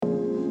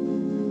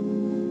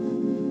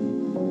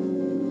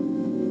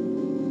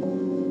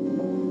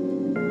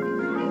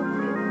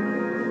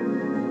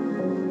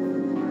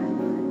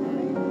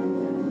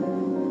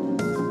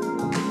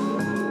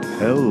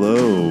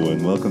Hello,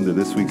 and welcome to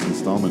this week's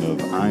installment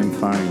of I'm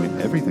Fine,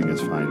 Everything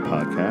is Fine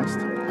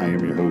podcast. I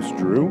am your host,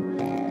 Drew.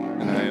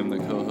 And I am the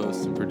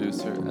co-host and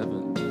producer,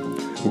 Evan.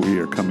 We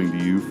are coming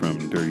to you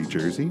from Dirty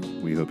Jersey.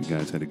 We hope you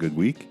guys had a good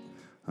week.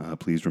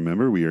 Please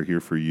remember, we are here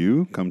for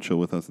you. Come chill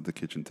with us at the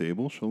kitchen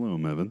table.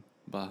 Shalom, Evan.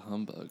 Bah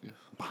humbug.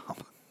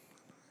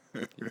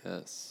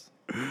 Yes.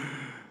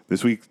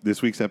 This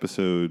week's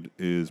episode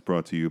is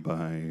brought to you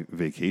by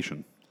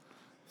Vacation.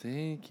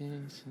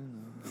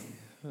 Vacation.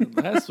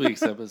 Last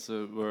week's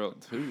episode, well,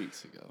 2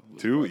 weeks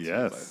ago.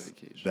 Yes.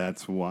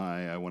 That's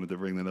why I wanted to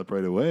bring that up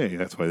right away.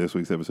 That's why this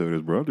week's episode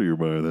is brought to you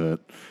by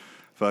that.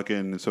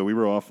 So we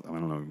were off. I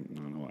don't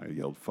know why I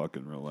yelled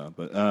fucking real loud,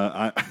 but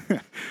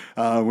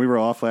we were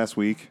off last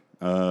week.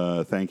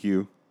 Thank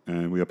you.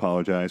 And we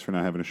apologize for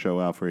not having a show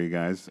out for you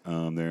guys.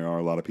 There are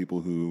a lot of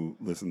people who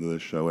listen to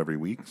this show every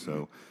week,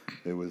 so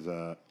it was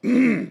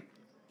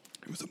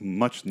it was a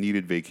much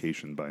needed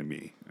vacation by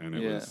me. And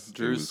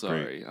Drew's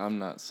sorry. Great. I'm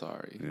not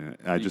sorry.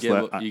 Yeah, you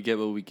get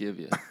what we give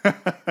you.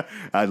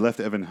 I left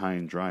Evan high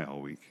and dry all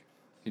week.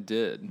 He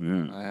did.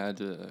 Yeah. I had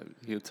to.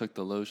 He took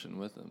the lotion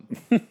with him.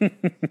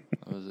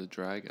 I was a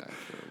dry guy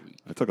for a week.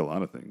 I took a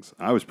lot of things.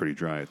 I was pretty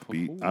dry at the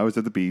beach. I was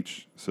at the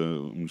beach,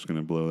 so I'm just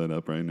going to blow that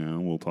up right now.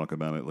 We'll talk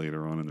about it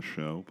later on in the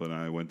show. But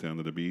I went down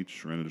to the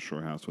beach, rented a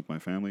shore house with my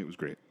family. It was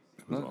great.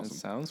 It was awesome. It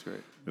sounds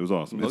great. It was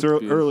awesome. It's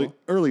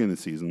early in the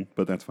season,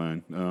 but that's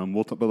fine.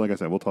 But like I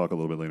said, we'll talk a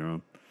little bit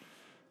later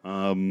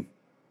on.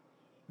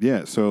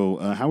 So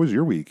how was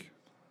your week?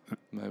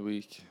 My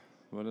week.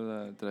 What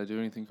did I do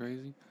anything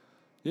crazy?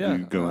 Yeah. Did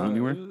you go out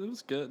anywhere? It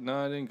was good. No,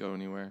 I didn't go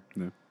anywhere.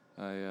 No.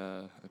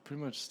 I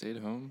pretty much stayed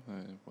home.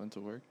 I went to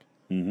work.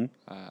 Mm-hmm.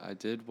 I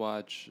did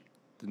watch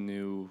the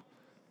new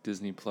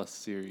Disney Plus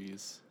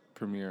series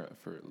premiere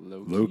for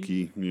Loki.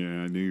 Loki. Yeah,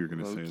 I knew you were going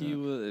to say that.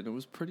 Loki, it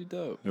was pretty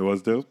dope. It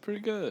was dope? It was pretty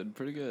good.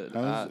 Pretty good.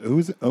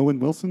 Who's it? Owen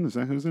Wilson? Is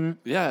that who's in it?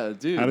 Yeah,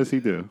 dude. How does he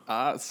do?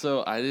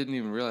 So I didn't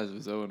even realize it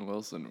was Owen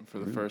Wilson for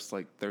the first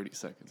 30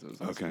 seconds. It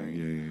was on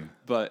screen. Yeah.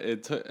 But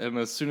it took, and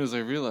as soon as I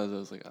realized, I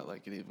was like, I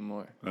like it even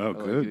more. Oh,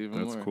 good.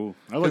 That's cool.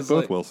 I like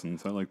both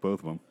Wilsons. I like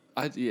both of them.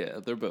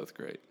 Yeah, they're both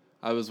great.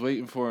 I was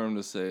waiting for him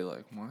to say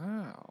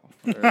wow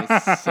or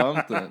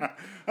something,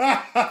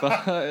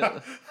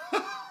 but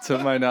to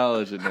my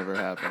knowledge, it never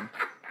happened.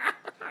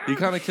 He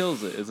kind of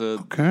kills it. It's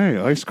okay,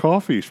 iced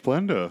coffee,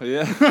 Splenda.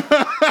 Yeah.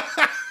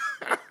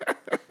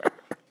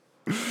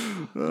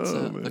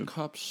 The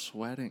cup's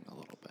sweating a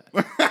little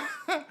bit.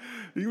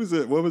 He was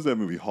what was that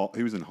movie?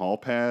 He was in Hall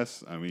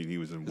Pass. I mean, he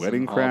was in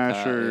Wedding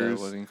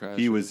Crashers. Wedding Crashers.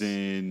 He was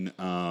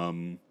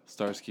in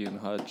Starsky and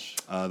Hutch.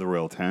 The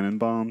Royal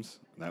Tenenbaums.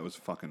 That was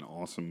a fucking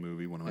awesome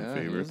movie. One of my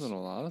favorites. He was in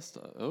a lot of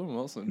stuff. Owen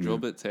Wilson,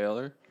 Drillbit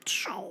Taylor.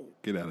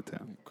 Get out of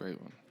town. Great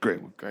one. Great.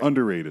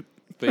 Underrated.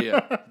 But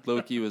yeah,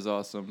 Loki was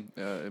awesome.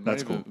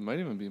 That's cool. It might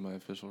even be my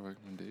official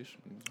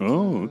recommendation.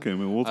 Oh, okay.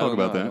 Well, we'll talk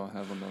about that. I don't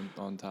have one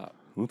on top.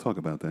 We'll talk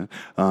about that.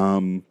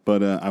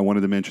 But I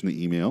wanted to mention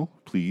the email.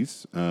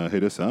 Please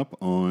hit us up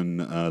on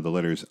the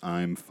letters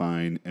I'm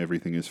fine,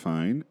 everything is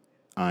fine.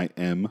 I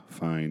am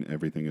fine,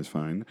 everything is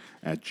fine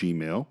at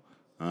Gmail.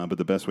 But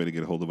the best way to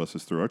get a hold of us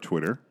is through our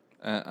Twitter.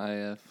 At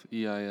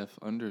IFEIF_.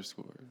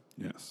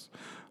 Yes.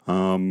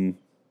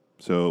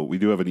 So we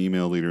do have an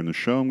email later in the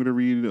show. I'm going to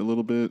read it a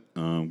little bit.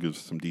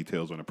 Gives some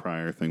details on a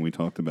prior thing we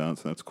talked about.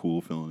 So that's cool,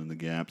 filling in the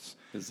gaps.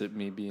 Is it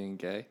me being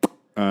gay?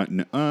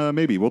 No,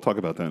 maybe we'll talk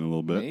about that in a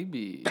little bit.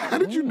 Maybe. How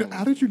did you know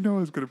I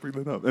was going to bring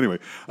that up? Anyway,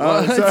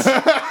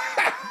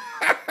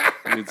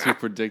 You're too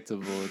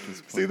predictable at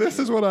this point. See, this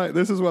is what I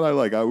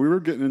like. We were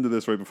getting into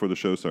this right before the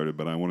show started,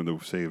 but I wanted to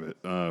save it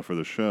for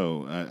the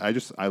show.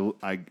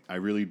 I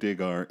really dig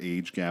our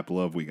age gap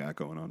love we got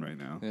going on right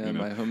now. Yeah,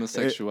 my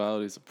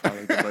homosexuality is a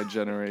product of my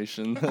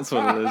generation. That's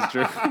what it is,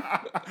 Drew.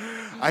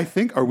 I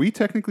think, are we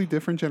technically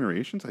different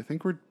generations? I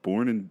think we're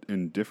born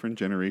in different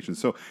generations.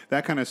 So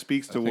that kind of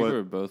speaks to I think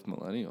we're both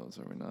millennials,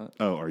 are we not?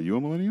 Oh, are you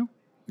a millennial?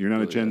 You're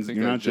not a Gen Z.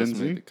 You're not Gen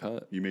Z. Made the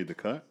cut. You made the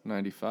cut.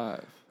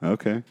 95.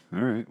 Okay,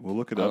 all right. We'll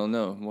look it up. I don't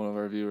know. One of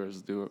our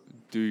viewers do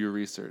your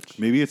research.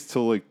 Maybe it's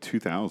till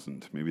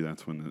 2000. Maybe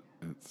that's when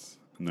it's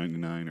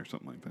 99 or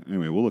something like that.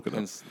 Anyway, we'll look it up.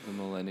 Hence the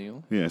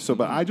millennial. Yeah. So,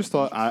 but I just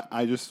thought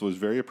I just was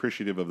very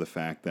appreciative of the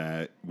fact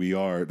that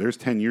there's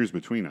 10 years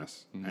between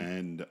us,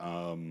 and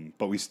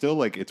but we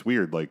still it's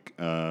weird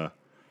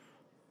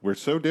we're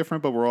so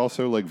different, but we're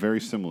also very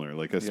similar.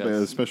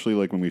 Especially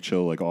when we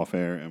chill off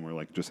air and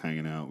we're just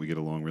hanging out, we get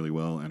along really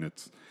well, and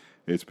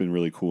it's been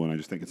really cool. And I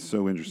just think it's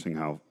so interesting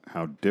how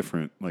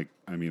different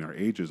our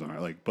ages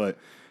are. But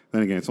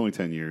then again, it's only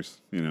 10 years,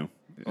 in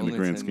only the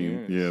grand scheme.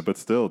 Years. Yeah, but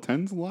still,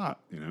 10's a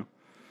lot,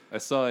 I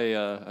saw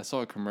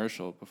a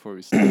commercial before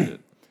we started,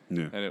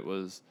 yeah, and it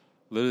was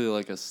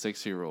literally a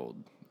 6-year-old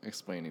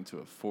explaining to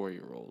a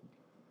 4-year-old,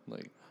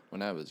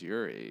 when I was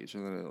your age,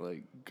 and then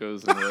it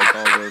goes into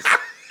all this.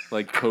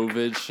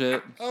 COVID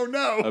shit. Oh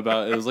no!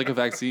 It was a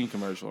vaccine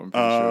commercial. I'm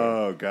pretty sure.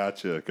 Oh,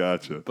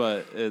 gotcha.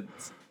 But and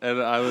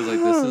I was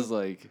this is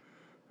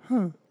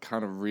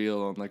kind of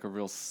real on like a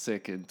real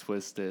sick and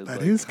twisted. That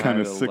like, is kind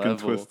of sick level. and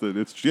twisted.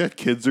 It's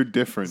kids are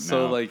different now.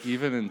 So like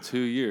even in 2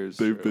 years,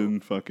 they've been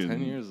fucking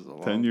 10 years is a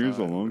long 10 years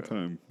time, a long bro.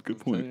 time. Good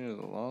point. 10 years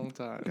is a long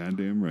time.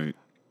 Goddamn right.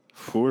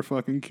 Poor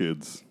fucking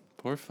kids.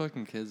 Poor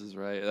fucking kids is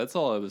right. That's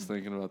all I was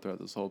thinking about throughout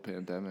this whole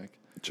pandemic.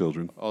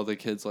 Children. All the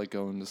kids like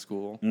going to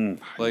school.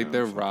 Like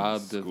they're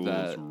robbed of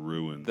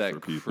ruined that for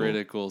people.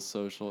 critical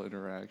social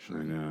interaction.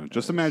 I know.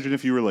 Just imagine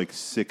if you were like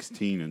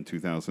 16 in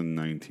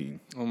 2019.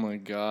 Oh my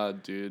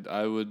god, dude!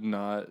 I would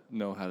not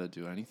know how to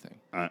do anything.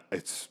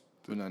 It's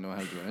Would not know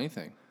how to do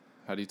anything.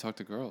 How do you talk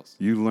to girls?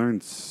 You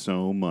learned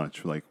so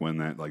much, like when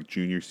that like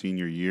junior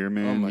senior year,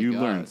 man. my You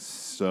God. learned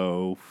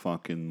so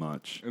fucking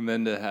much. And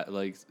then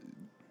to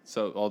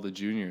so all the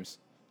juniors,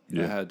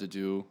 Yeah. I had to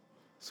do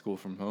school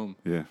from home.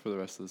 Yeah. For the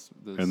rest of this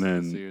And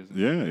this year.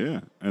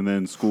 then and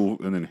then school,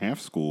 and then half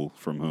school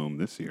from home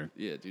this year.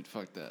 Yeah, dude,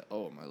 fuck that.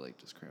 Oh, my leg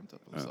just cramped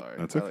up. I'm sorry.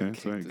 That's I, okay. like,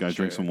 That's all right. kicked the Gotta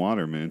drink chair. some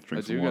water, man. I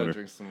Drink some do water. gotta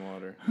drink some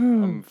water.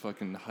 I'm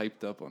fucking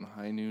hyped up on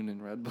High Noon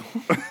and Red Bull.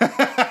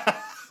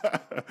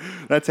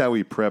 That's how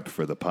we prep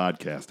for the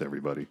podcast,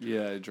 everybody.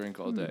 Yeah, I drink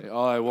all day.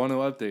 Oh, I want to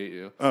update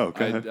you. Oh,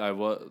 go ahead. I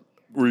was.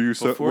 Were you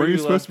Before you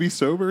supposed left, to be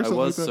sober? Or I something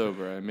was like that?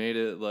 sober. I made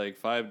it like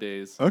 5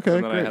 days. Okay,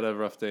 and then great. I had a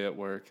rough day at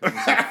work. I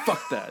was like,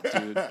 fuck that,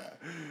 dude.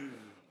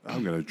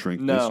 I'm gonna drink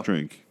No. this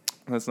drink.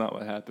 That's not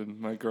what happened.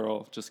 My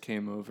girl just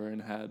came over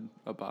and had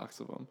a box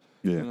of them.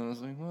 Yeah. And I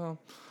was like, well,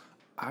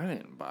 I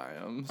didn't buy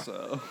them,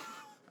 so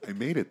I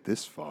made it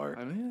this far.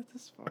 I made it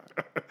this far.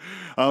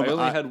 I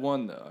only had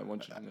one, though. I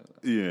want you to know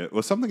that. Yeah,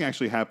 well, something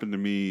actually happened to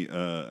me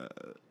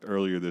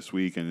earlier this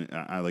week, and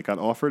I like got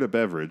offered a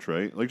beverage,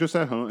 right? Like just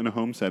at home in a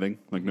home setting,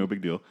 like no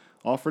big deal.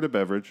 Offered a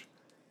beverage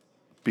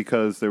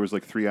because there was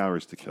like 3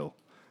 hours to kill,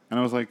 and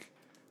I was like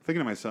thinking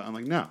to myself, I'm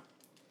like, no,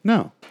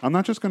 I'm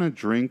not just gonna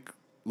drink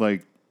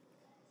like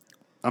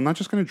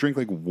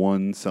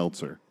one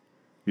seltzer,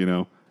 you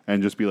know,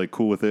 and just be like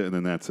cool with it, and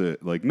then that's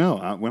it. Like, no,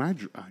 when I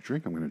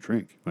drink, I'm gonna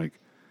drink. Like,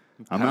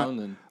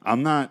 Pounding.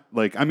 I'm not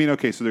like, I mean,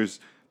 okay, so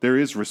there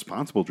is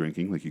responsible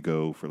drinking. Like you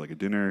go for like a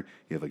dinner,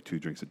 you have like 2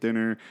 drinks at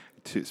dinner,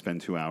 to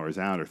spend 2 hours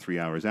out or 3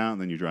 hours out,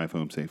 and then you drive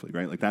home safely,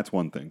 right? Like that's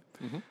one thing.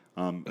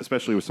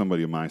 Especially with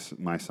somebody of my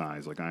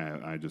size. Like I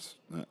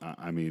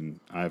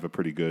have a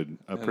pretty good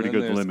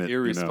there's limit.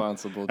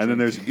 irresponsible And then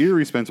there's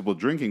irresponsible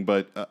drinking,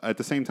 but at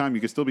the same time, you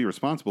can still be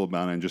responsible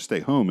about it and just stay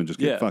home and just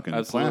get fucking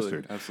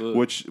plastered.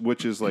 Absolutely.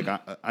 Which is like,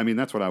 I mean,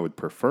 that's what I would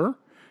prefer.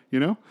 You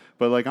know,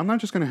 but like I'm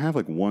not just gonna have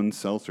like one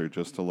seltzer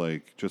just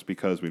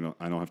because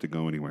I don't have to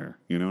go anywhere.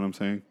 You know what I'm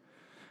saying?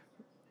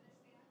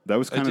 That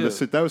was kind of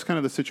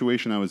the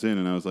situation I was in,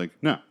 and I was like,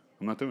 no,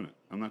 I'm not doing it.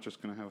 I'm not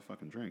just gonna have a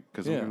fucking drink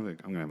because I'm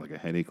gonna have like a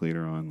headache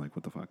later on. Like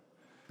what the fuck?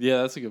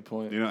 Yeah, that's a good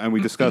point. You know, and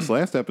we discussed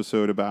last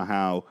episode about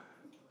how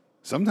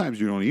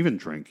sometimes you don't even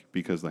drink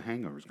because the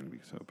hangover is gonna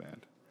be so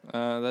bad.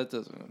 That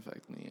doesn't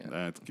affect me yet.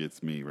 That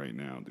gets me right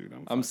now, dude.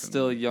 I'm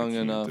still young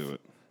can't enough. do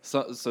it.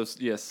 So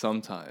yeah,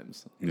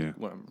 sometimes. Yeah.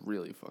 When I'm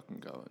really fucking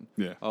going.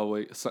 Yeah. I'll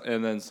wait,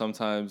 and then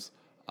sometimes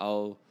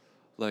I'll,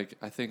 like,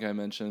 I think I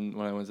mentioned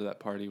when I went to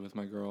that party with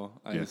my girl,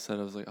 I said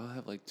I was like, I'll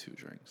have like 2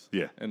 drinks.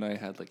 Yeah. And I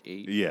had like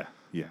 8. Yeah.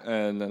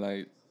 And then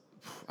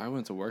I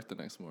went to work the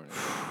next morning,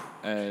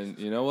 and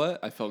you know what?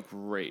 I felt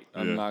great.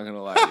 I'm not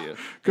gonna lie to you.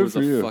 Good it was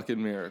for a you.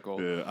 fucking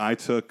miracle. Yeah, I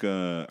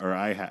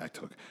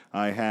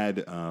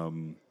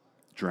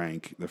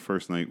drank the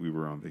first night we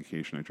were on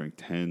vacation. I drank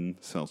 10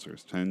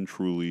 seltzers, 10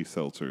 Truly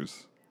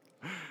seltzers.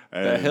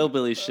 That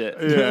hillbilly shit.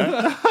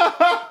 Yeah.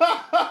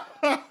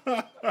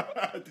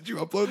 Did you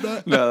upload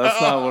that? No, that's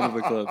not one of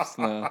the clips.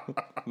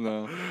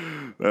 No.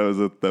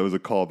 That was a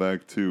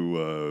callback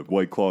to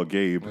White Claw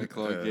Gabe, White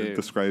Claw Gabe.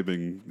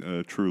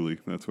 describing Truly.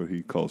 That's what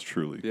he calls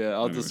Truly. Yeah,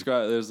 I'll Anyway.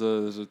 describe. There's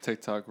a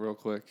TikTok real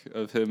quick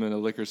of him in a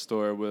liquor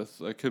store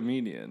with a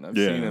comedian. I've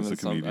seen him it's in a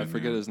some. I comedian,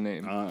 forget yeah. his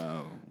name,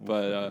 Oh,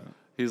 but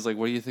he's like,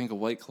 "What do you think of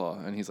White Claw?"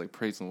 And he's like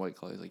praising White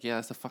Claw. He's like, "Yeah,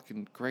 that's the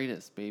fucking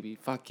greatest, baby.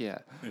 Fuck yeah."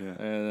 Yeah. And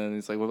then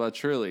he's like, "What about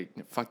Truly?"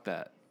 Fuck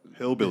that.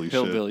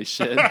 hillbilly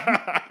shit.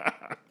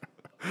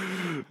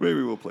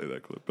 Maybe we'll play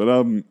that clip. But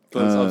I'm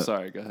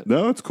sorry. Go ahead.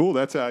 No, it's cool.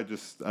 That's I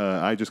just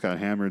got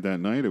hammered that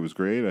night. It was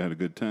great. I had a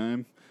good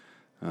time.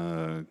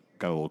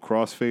 Got a little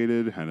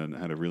crossfaded.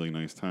 Had a really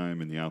nice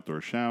time in the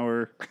outdoor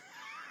shower.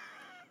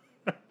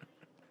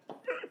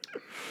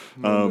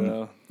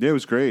 Yeah, it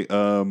was great.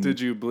 Did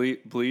you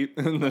bleat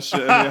in the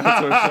shit in the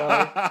outdoor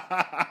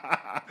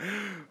shower?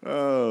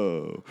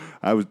 Oh,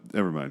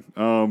 never mind.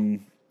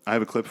 I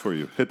have a clip for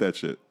you. Hit that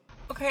shit.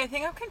 Okay, I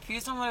think I'm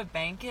confused on what a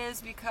bank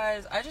is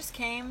because I just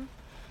came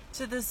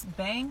to this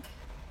bank,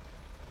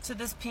 to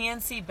this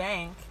PNC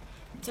bank,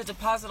 to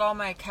deposit all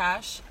my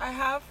cash I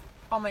have,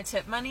 all my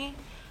tip money,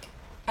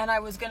 and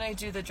I was gonna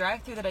do the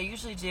drive-thru that I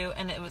usually do,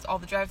 and it was all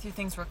the drive-thru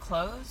things were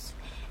closed,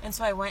 and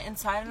so I went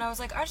inside and I was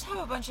like, I just have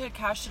a bunch of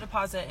cash to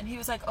deposit, and he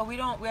was like, oh, we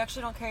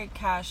actually don't carry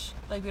cash,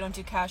 like we don't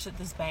do cash at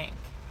this bank.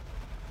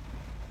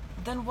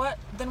 Then what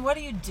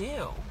do you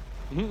do?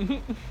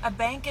 A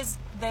bank is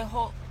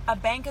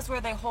where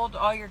they hold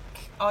all your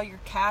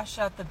cash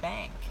at the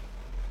bank.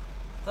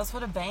 That's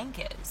what a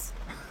bank is.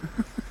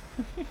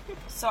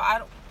 So I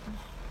don't.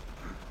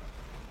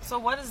 So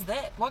what is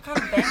that? What kind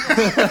of bank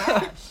doesn't take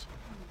cash?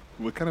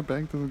 What kind of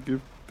bank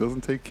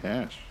doesn't take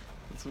cash?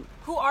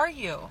 Who are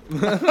you?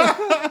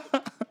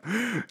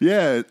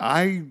 Yeah,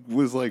 I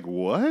was like,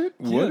 what?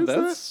 What is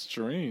that's that?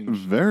 strange.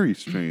 Very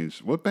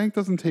strange. What bank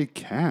doesn't take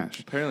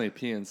cash? Apparently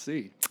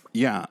PNC.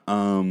 Yeah,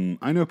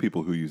 I know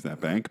people who use that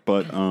bank,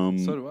 but So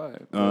do I.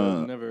 But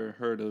I've never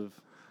heard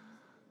of.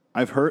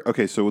 I've heard.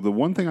 Okay, so the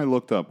one thing I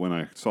looked up when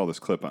I saw this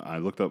clip, I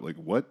looked up like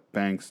what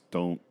banks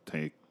don't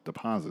take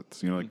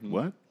deposits. You know, like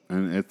what?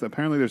 And it's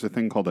apparently there's a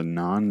thing called a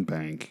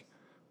non-bank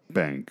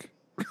bank.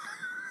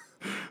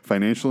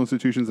 Financial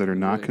institutions that are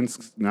not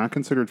not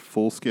considered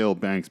full-scale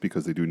banks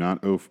because they do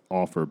not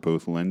offer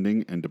both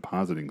lending and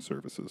depositing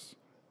services.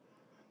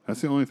 That's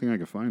the only thing I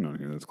could find on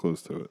here that's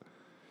close to it.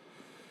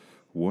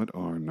 What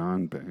are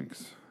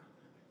non-banks?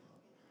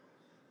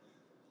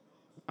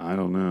 I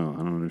don't know.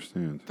 I don't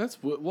understand.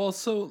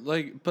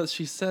 But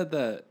she said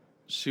that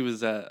she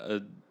was at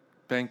a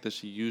bank that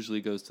she usually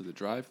goes to the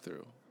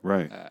drive-through.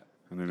 Right. At.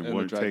 And then it And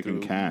wasn't the taking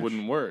drive-thru cash.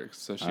 wouldn't work,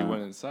 so she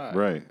went inside.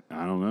 Right.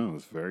 I don't know.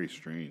 It's very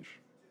strange.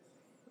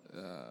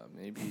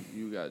 Maybe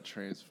you got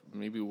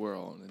maybe we're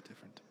all in a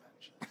different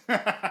dimension.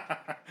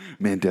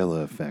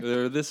 Mandela effect.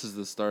 This is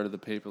the start of the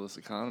paperless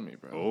economy,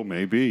 bro. Oh,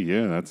 maybe.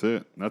 Yeah, that's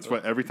it. That's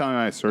what every time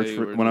I searched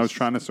when I was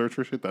trying to search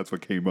for shit, that's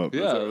what came up.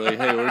 Yeah, like,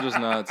 hey, we're just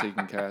not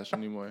taking cash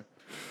anymore.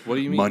 What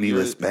do you mean?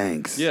 Moneyless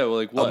banks. Yeah, well,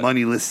 like what? A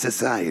moneyless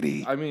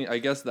society. I mean, I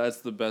guess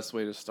that's the best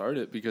way to start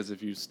it, because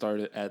if you start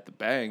it at the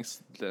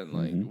banks, then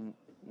like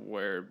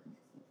where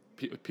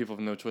people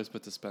have no choice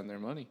but to spend their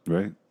money.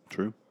 Right.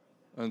 True.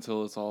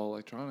 Until it's all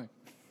electronic.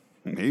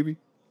 Maybe.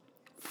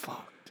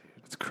 Fuck, dude.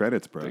 It's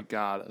credits, bro. They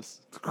got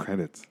us. It's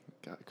credits.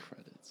 Got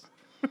credits.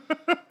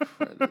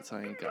 Credits.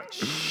 I ain't got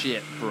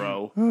shit,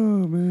 bro. Oh,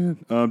 man.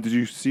 Did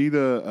you see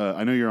the...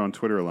 I know you're on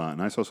Twitter a lot,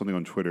 and I saw something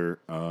on Twitter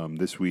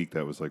this week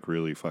that was like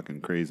really fucking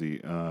crazy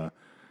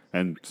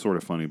and sort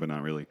of funny, but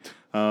not really.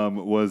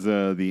 Was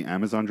the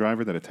Amazon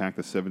driver that attacked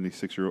a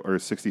 76-year-old or a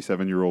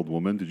 67-year-old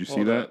woman. Did you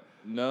see that?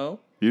 No.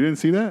 You didn't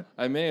see that?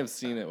 I may have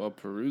seen it while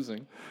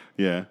perusing.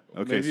 Yeah.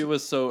 Okay. Maybe it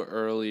was so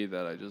early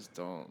that I just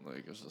don't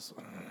like. It's just.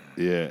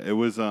 Yeah, it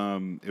was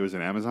an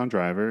Amazon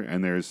driver,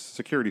 and there's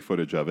security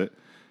footage of it.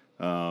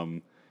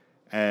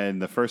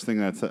 And the first thing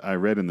that I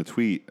read in the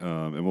tweet,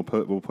 and we'll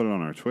put it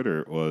on our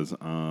Twitter, was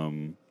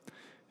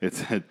it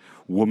said,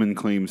 "Woman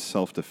claims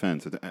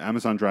self-defense."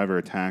 Amazon driver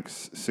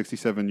attacks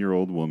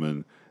 67-year-old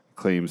woman,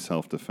 claims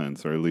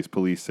self-defense, or at least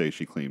police say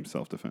she claims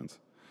self-defense.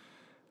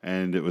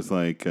 And it was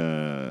like,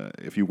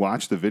 if you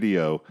watch the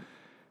video,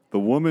 the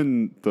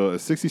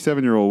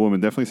 67-year-old woman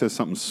definitely says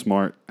something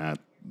smart at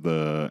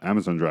the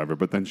Amazon driver,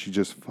 but then she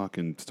just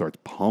fucking starts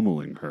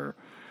pummeling her.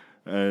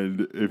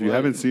 And if you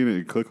haven't seen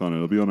it, click on it.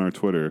 It'll be on our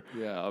Twitter.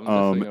 Yeah, I'm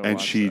definitely gonna and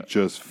watch she that.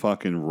 just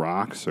fucking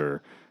rocks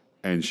her,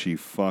 and she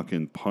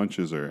fucking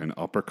punches her and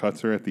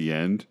uppercuts her at the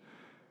end.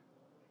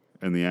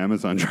 And the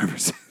Amazon driver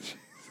says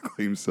she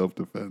claims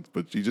self-defense,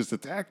 but she just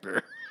attacked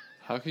her.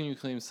 How can you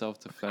claim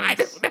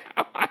self-defense?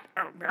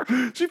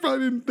 She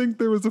probably didn't think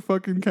there was a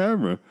fucking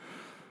camera.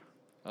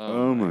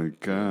 Oh my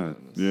god!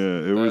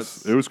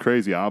 goodness. Yeah, it was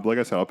crazy. Like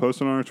I said, I'll post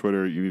it on our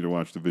Twitter. You need to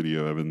watch the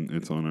video, Evan.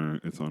 It's on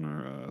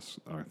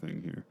our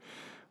thing here.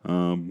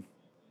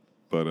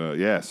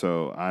 Yeah.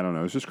 So I don't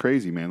know. It's just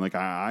crazy, man. Like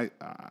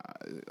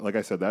like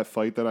I said, that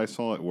fight that I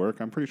saw at work.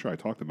 I'm pretty sure I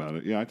talked about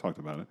it. Yeah, I talked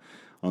about it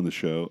on the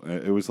show.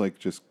 It was like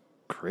just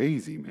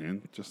crazy,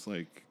 man. Just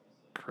like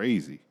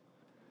crazy.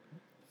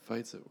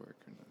 Fights at work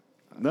or not?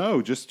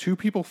 No, just two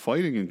people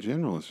fighting in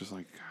general. It's just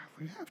like, God,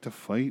 we have to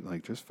fight.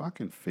 Like, just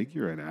fucking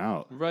figure it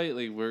out. Right,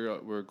 like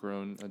we're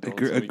grown adults. and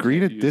we Agree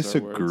to can't use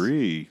our words.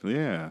 disagree.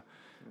 Yeah,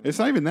 it's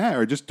not even that,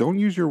 or just don't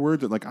use your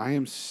words. Like, I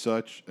am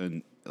such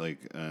I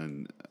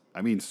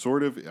mean,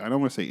 sort of. I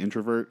don't want to say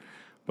introvert,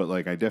 but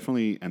like, I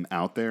definitely am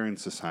out there in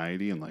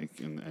society and like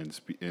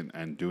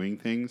and doing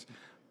things,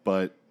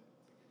 but.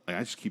 Like,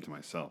 I just keep to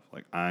myself.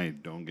 Like, I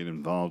don't get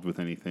involved with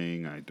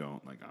anything. I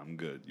don't I'm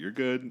good. You're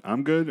good.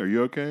 I'm good. Are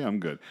you okay? I'm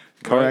good.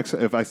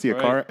 Accident. If I see a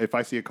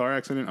car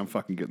accident, I'm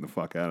fucking getting the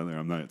fuck out of there.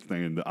 I'm not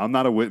staying. I'm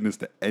not a witness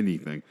to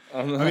anything.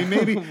 I mean,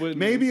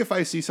 maybe if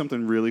I see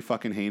something really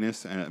fucking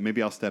heinous,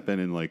 maybe I'll step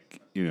in and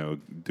like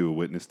do a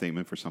witness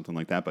statement for something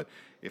like that. But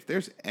if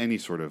there's any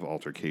sort of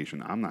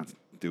altercation, I'm not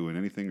doing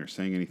anything or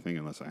saying anything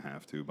unless I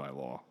have to by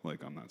law.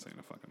 Like, I'm not saying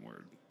a fucking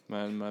word.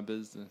 Mind my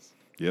business.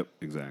 Yep,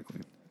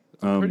 exactly.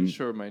 I'm pretty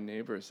sure my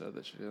neighbor said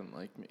that she didn't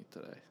like me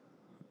today.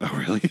 Oh,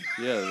 really?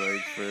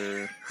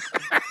 Yeah,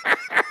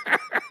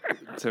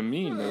 to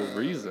me, no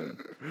reason.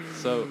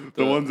 So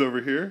the ones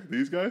over here,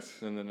 these guys?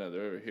 No,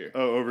 they're over here.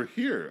 Oh, over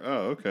here.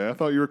 Oh, okay. I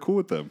thought you were cool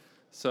with them.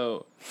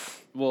 So,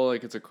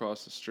 like it's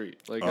across the street.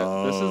 Like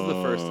this is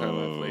the first time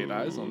I've laid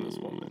eyes on this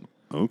woman.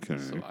 Okay.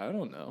 So I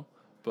don't know,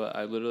 but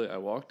I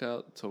walked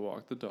out to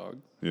walk the dog.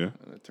 Yeah.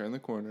 And I turned the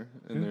corner,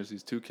 and there's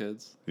these two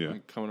kids. Yeah.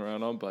 Like, coming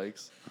around on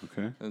bikes.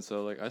 Okay. And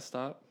so I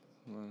stopped.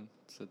 And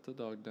sit the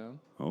dog down.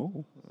 Oh.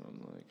 And I'm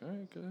like, all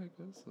right, good, I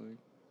guess. Like,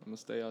 I'm gonna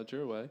stay out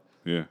your way.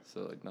 Yeah.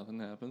 So nothing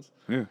happens.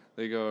 Yeah.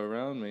 They go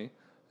around me,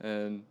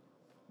 and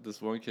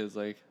this one kid's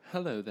like,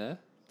 "Hello there,"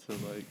 to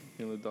like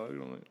the dog.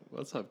 And I'm like,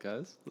 "What's up,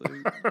 guys?"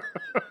 Like,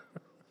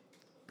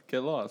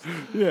 get lost.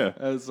 Yeah.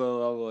 And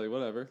so I'm like,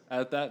 whatever.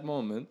 At that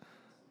moment,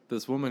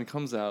 this woman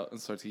comes out and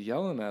starts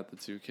yelling at the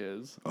two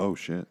kids. Oh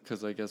shit.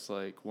 Because I guess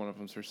like one of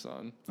them's her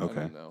son. Okay.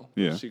 I don't know.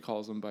 Yeah. She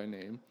calls him by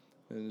name,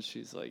 and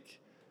she's like,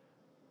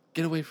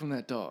 "Get away from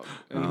that dog!"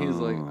 And he's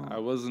like, "I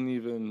wasn't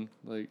even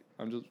like,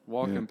 I'm just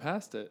walking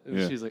past it."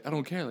 And she's like, "I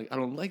don't care. Like, I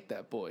don't like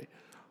that boy."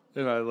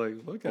 And I like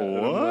look at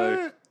her.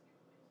 What?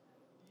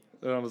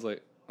 And I was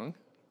like, huh?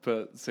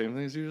 But same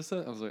thing as you just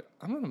said. I was like,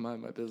 I'm gonna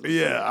mind my business.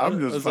 Yeah, I'm I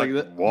just was fucking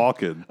like,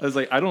 walking. I was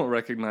like, I don't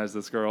recognize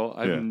this girl.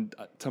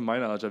 To my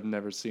knowledge, I've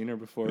never seen her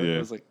before. Yeah. I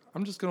was like,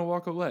 I'm just gonna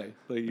walk away.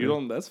 Like you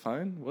don't. That's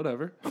fine.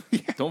 Whatever.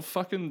 Don't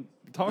fucking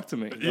talk to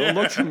me. Don't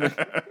look to me.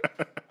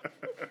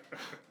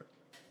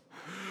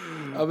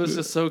 I was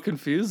just so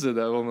confused at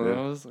that moment.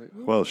 I was like,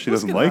 Well, she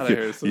let's doesn't get like outta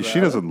you. here, She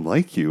Savannah. doesn't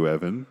like you,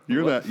 Evan.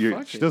 You're What? not. You're,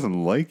 Fuck she it.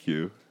 doesn't like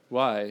you.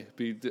 Why?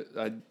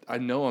 I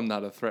know I'm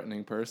not a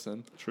threatening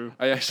person. True.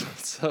 I actually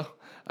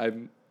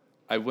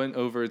I went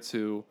over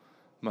to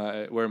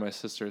where my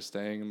sister is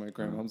staying in my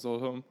grandmom's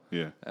old home.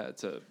 Yeah.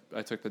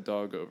 I took the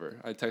dog over.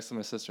 I texted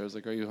my sister. I was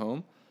like, "Are you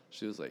home?"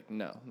 She was like,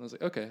 "No." And I was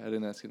like, "Okay." I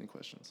didn't ask any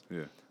questions.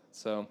 Yeah.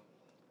 So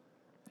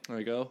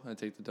I go. I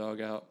take the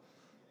dog out,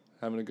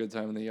 having a good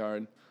time in the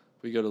yard.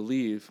 We go to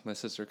leave. My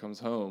sister comes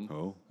home.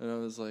 Oh. And I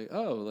was like,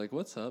 "Oh, like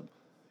what's up?"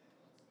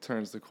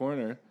 Turns the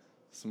corner.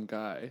 Some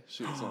guy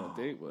she was on a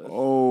date with.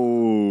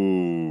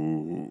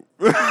 Oh.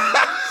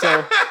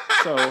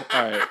 So all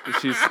right.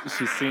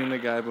 She's seen the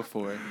guy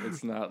before.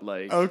 It's not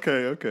like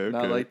Okay.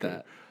 not like okay.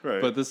 that.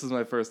 Right. But this is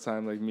my first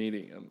time like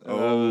meeting him. And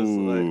I was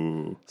like,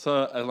 Oh.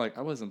 so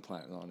I wasn't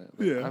planning on it.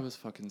 Like, Yeah. I was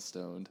fucking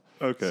stoned.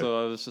 Okay.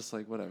 So I was just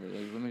like, whatever.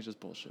 Like, let me just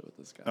bullshit with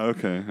this guy.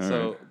 Okay. All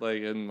So right.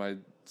 like, and my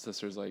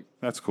sister's like,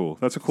 That's cool.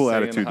 That's a cool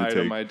saying attitude hi to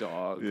to take. my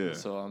dog. Yeah.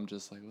 So I'm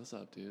just like, what's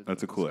up, dude?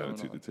 That's a Like, cool what's going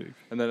attitude on? to take.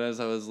 And then as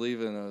I was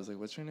leaving, I was like,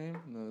 what's your name?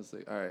 And I was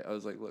like, all right. I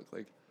was like, look,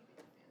 like,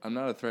 I'm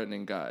not a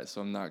threatening guy,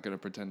 so I'm not gonna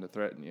pretend to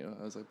threaten you.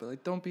 I was like, but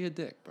like, don't be a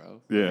dick, bro.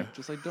 Yeah. Like,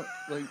 just like, don't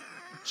like,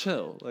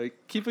 chill. Like,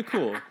 keep it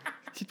cool.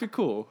 Keep it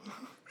cool.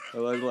 I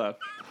like left.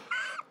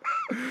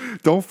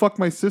 Don't fuck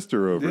my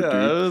sister over, Yeah,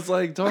 dude. it was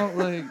like,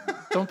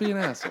 don't be an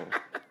asshole.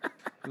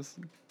 Just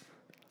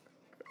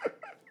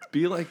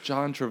be like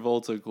John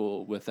Travolta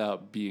cool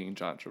without being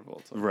John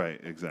Travolta. Right.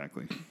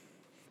 Exactly.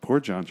 Poor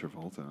John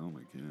Travolta. Oh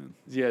my god.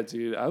 Yeah,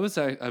 dude.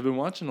 I've been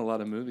watching a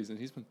lot of movies and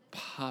he's been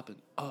popping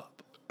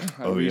up.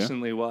 I Oh, yeah?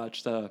 recently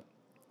watched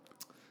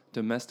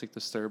Domestic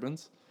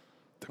Disturbance.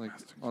 Like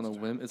on a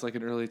whim. It's like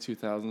an early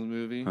 2000s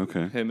movie.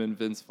 Okay. Him and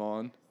Vince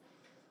Vaughn.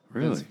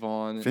 Really? Vince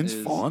Vaughn. Vince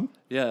Vaughn?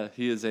 Yeah,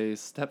 he is a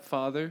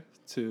stepfather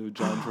to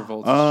John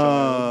Travolta's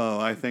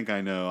child. Oh, I think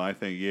I know. I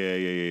think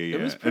yeah.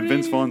 was And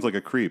Vince pretty- Vaughn's like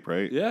a creep,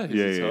 right? Yeah,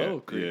 he's a total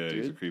creep, Yeah,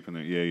 he's a dude. creep in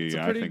there. Yeah. It's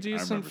a I pretty think I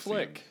decent remember seeing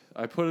flick.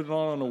 I put it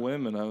on a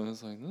whim and I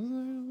was like,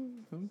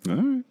 it. All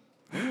right.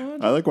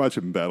 I like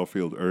watching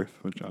Battlefield Earth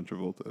with John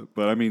Travolta.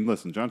 But I mean,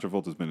 listen, John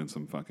Travolta's been in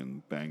some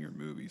fucking banger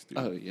movies, dude.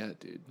 oh yeah,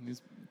 dude.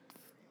 He's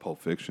Pulp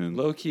Fiction.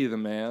 low key the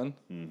man.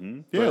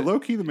 Yeah, but low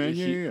key the man.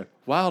 he- Yeah.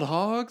 Wild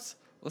Hogs.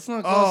 Let's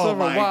not gloss Oh over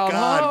my Wild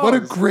god, Hogs. what a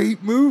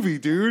great movie,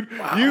 dude! You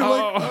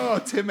Wow.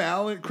 like Tim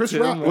Allen, Chris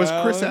Tim Rock was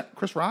Allen.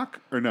 Chris Rock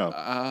or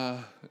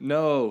no?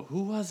 No,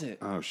 who was it?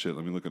 Oh shit,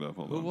 let me look it up.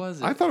 Hold Who on.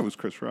 was I it? thought it was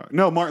Chris Rock.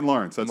 No, Martin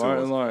Lawrence. That's Martin who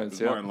it was. Lawrence, It was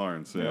yep. Martin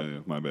Lawrence. Yeah, Yep. yeah,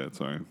 my bad.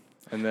 Sorry.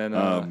 And then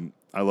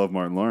I love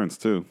Martin Lawrence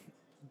too.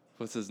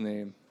 what's his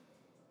name?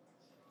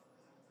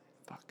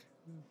 Fuck.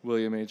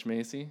 William H.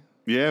 Macy.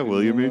 Yeah,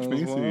 William H. as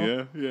Macy.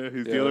 well? Yeah,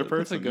 he's the other person.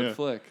 That's a good yeah.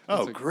 flick. Oh,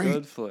 That's a great,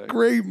 good flick.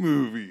 great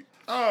movie.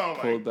 Oh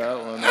my Pulled that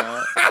one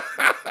out.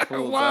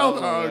 Pulled Wild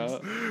that one Hogs.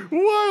 out.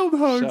 Wild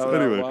Hogs. Shout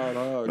out Anyway. Wild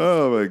Hogs.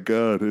 Oh my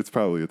god, it's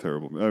probably a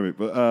terrible movie. I mean,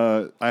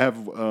 but I have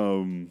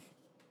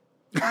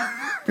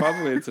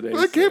Probably in today's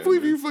I can't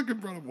believe standards. you fucking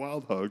brought up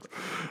Wild Hogs.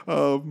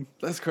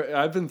 That's crazy.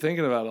 I've been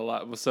thinking about it a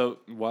lot. So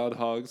Wild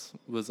Hogs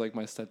was like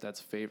my stepdad's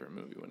favorite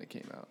movie when it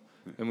came out.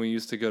 And we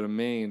used to go to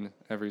Maine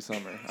every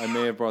summer. I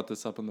may have brought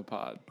this up on the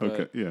pod. But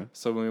Okay, yeah.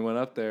 So when we went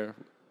up there,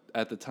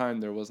 at the time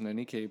there wasn't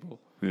any cable.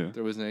 Yeah.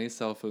 There wasn't any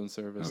cell phone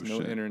service, Oh, no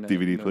shit. internet.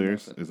 DVD no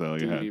players? nothing. Is that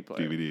all you have?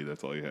 player. DVD,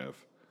 that's all you have.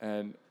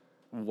 And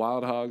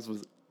Wild Hogs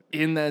was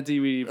in that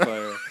DVD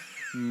player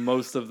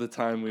most of the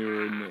time we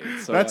were in Maine.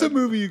 So That's a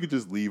movie you could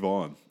just leave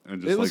on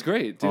and just It was like,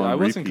 great, dude. on I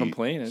wasn't repeat.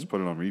 complaining. Just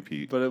put it on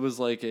repeat. But it was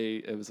like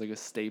a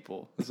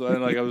staple. So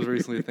I was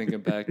recently thinking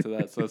back to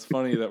that. So it's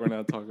funny that we're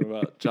now talking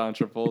about John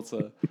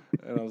Travolta,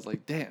 and I was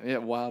like, damn, yeah,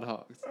 Wild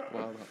Hogs,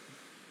 Wild Hogs.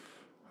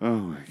 Oh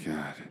my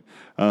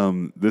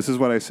god. This is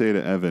what I say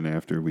to Evan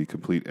after we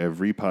complete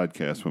every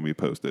podcast when we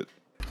post it.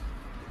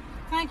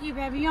 Thank you,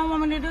 baby. You don't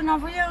want me to do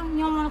nothing for you?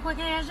 You don't want a quick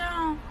head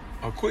job?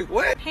 A quick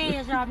what?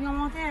 Head job. You don't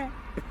want that?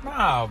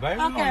 Nah, baby.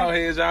 You Okay. don't know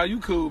heads out. You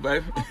cool,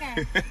 baby.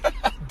 Okay.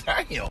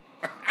 Damn.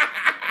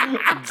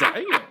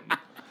 Damn.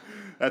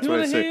 That's You what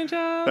I want a say. hand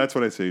job? That's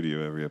what I say to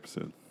you every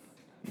episode.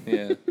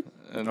 Yeah.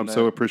 And I'm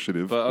so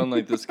appreciative. But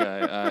unlike this guy,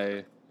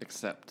 I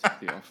accept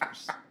the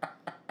offers.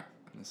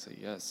 I say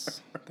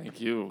yes, thank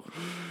you.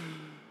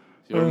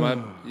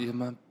 You're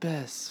my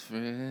best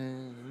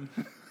friend.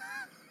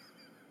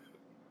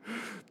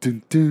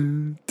 Dun,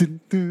 dun, dun,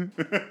 dun.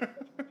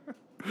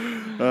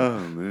 Oh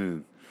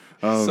man.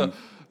 So,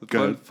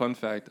 go ahead. fun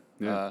fact.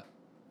 Yeah.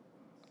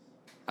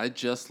 I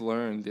just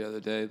learned the other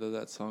day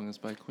that song is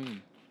by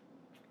Queen.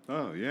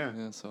 Oh yeah.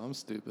 Yeah, so I'm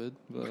stupid,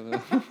 but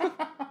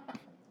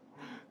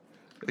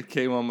it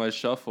came on my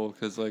shuffle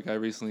because like I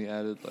recently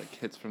added like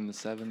hits from the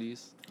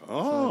 70s.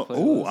 Oh, to my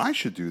playlist. I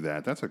should do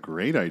that. That's a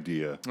great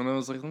idea. And I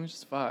was like, let me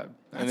just vibe.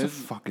 And That's a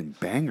fucking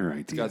banger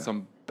it's idea. got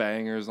some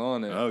bangers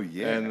on it. Oh,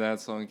 yeah. And that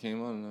song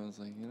came on, and I was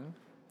like, you know,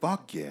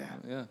 Fuck yeah.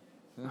 yeah.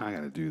 I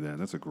gotta do that.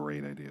 That's a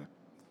great idea.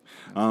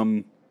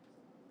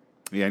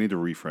 Yeah, I need to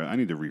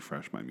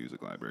refresh my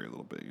music library a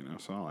little bit, you know.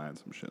 So I'll add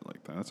some shit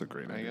like that. That's a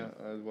great idea.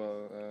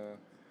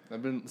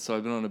 I've been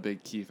on a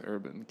big Keith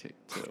Urban kick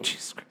too.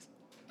 Jesus Christ.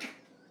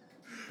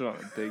 Been on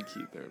a big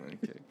Keith Urban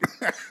kick.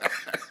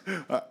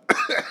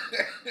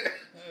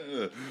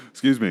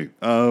 Excuse me.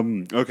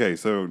 Okay,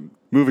 so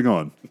moving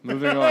on.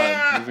 Moving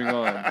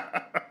on.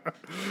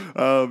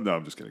 No,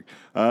 I'm just kidding.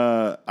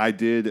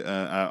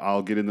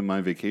 I'll get into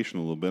my vacation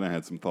a little bit. I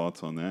had some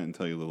thoughts on that and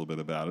tell you a little bit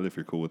about it if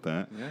you're cool with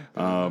that.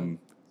 Yeah.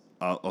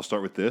 I'll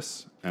start with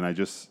this, and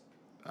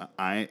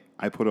I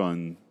put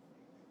on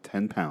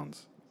 10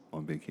 pounds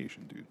on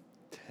vacation, dude.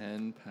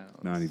 10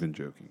 pounds. Not even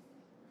joking.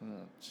 Oh,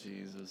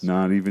 Jesus.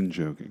 Not even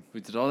joking.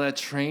 We did all that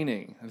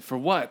training. And for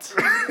what?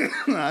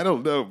 I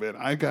don't know, man.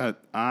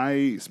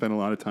 I spent a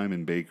lot of time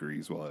in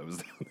bakeries while I was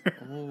down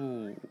there.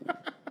 Oh.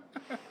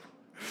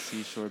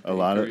 Seashore bakeries. A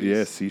lot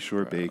of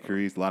seashore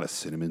bakeries, a lot of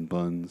cinnamon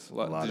buns, a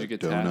lot Did you of get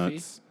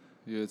donuts. taffy?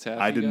 You a taffy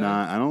I did guy?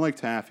 not. I don't like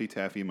taffy.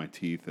 Taffy in my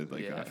teeth. It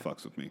Yeah.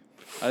 fucks with me.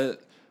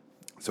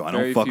 So I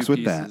Very don't fucks few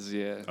with pieces, that.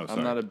 Yeah. Oh, I'm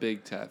sorry. not a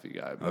big taffy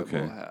guy, but Okay.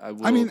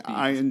 I mean, be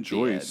I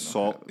enjoy dead and I'll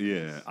salt. have a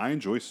Yeah, piece. I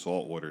enjoy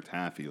saltwater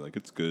taffy. Like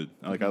it's good.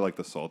 I like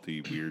the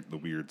salty,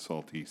 weird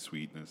salty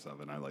sweetness of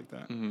it. I like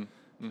that.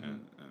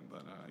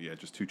 But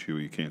just too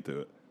chewy. You can't do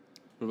it.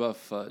 What about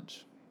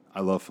fudge? I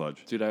love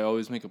fudge. Dude, I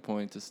always make a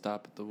point to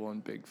stop at the one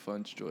big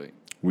fudge joint.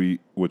 We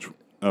went to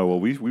Oh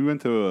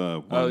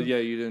yeah,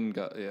 you didn't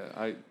go.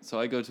 Yeah,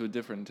 I go to a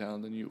different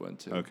town than you went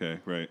to. Okay,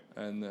 right.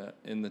 And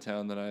in the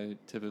town that I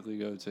typically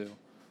go to,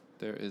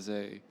 there is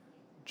a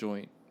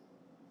joint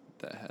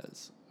that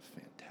has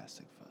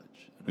fantastic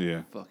fudge. And Yeah.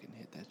 I fucking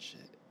hit that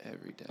shit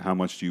every day. How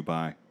much do you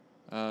buy?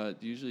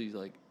 Usually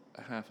like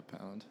a half a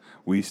pound.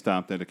 We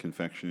stopped at a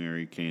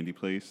confectionery candy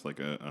place, like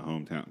a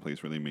hometown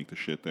place where they make the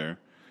shit there.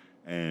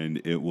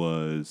 And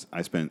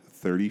I spent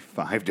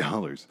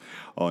 $35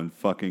 on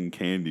fucking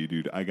candy,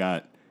 dude. I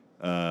got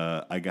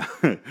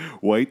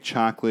white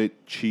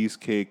chocolate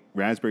cheesecake,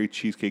 raspberry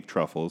cheesecake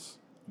truffles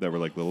that were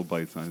like little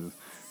bite sizes.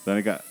 Then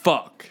I got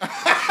Fuck.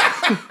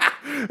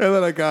 and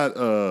then I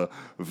got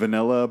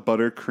vanilla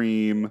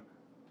buttercream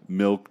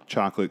milk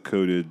chocolate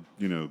coated,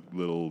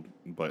 little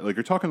bite. Like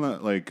you're talking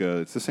about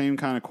it's the same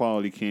kind of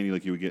quality candy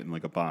like you would get in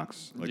like a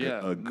box, like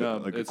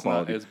it's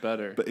quality. not. It's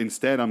better. But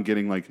instead, I'm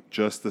getting like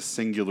just the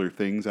singular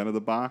things out of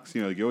the box.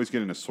 You always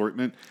get an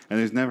assortment, and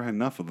there's never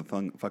enough of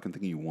the fucking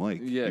thing you like.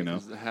 Yeah,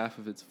 because half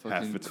of it's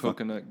fucking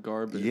coconut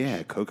garbage.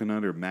 Yeah,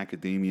 coconut or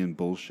macadamia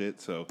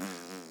bullshit. So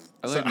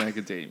I like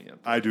macadamia.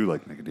 I do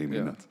like macadamia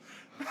Yeah. nuts.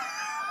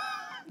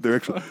 They're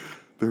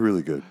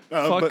really good.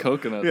 Fuck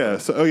coconut. Yeah. though.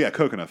 So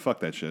coconut. Fuck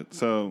that shit.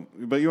 So,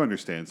 but you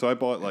understand. So I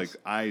bought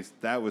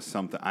that was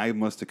something. I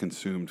must have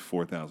consumed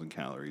 4,000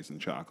 calories in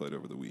chocolate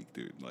over the week,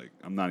 dude. Like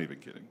I'm not even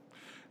kidding.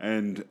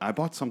 And I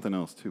bought something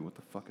else too. What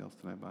the fuck else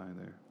did I buy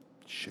there?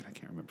 Shit, I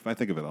can't remember. If I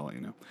think of it, I'll let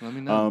you know. Let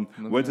me know.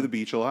 Went to the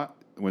beach a lot.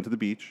 Went to the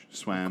beach.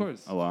 Swam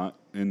course. a lot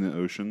in the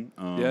ocean.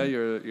 Yeah,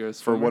 you're a For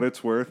swimmer. what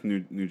it's worth,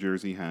 New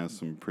Jersey has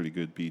some pretty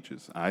good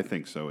beaches. I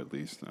think so, at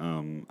least.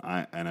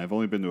 I've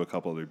only been to a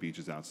couple other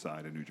beaches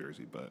outside of New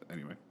Jersey, but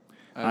anyway,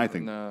 I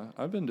think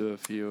I've been to a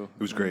few. it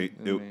was great.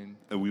 in Maine.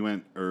 We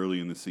went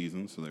early in the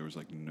season, so there was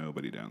like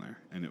nobody down there,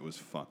 and it was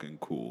fucking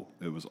cool.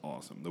 It was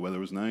awesome. The weather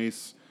was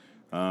nice.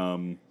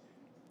 One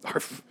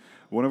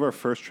of our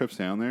first trips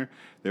down there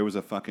was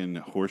a fucking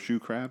horseshoe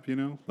crab,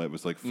 that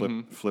was like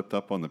flipped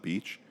up on the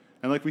beach,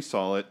 and like we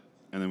saw it,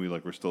 and then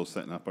we're still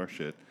setting up our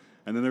shit,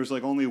 and then there was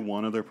like only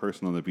one other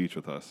person on the beach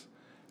with us,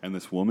 and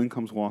this woman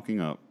comes walking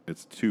up.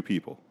 It's two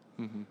people.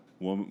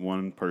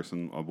 One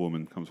person, a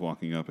woman, comes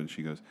walking up, and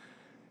she goes,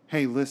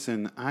 "Hey,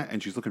 listen,"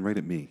 and she's looking right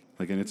at me,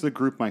 and it's the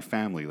group, my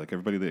family, like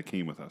everybody that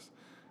came with us,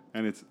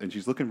 and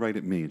she's looking right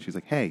at me, and she's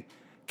like, "Hey,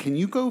 can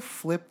you go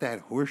flip that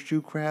horseshoe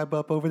crab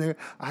up over there?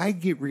 I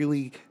get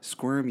really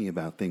squirmy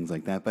about things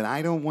like that, but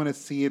I don't want to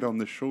see it on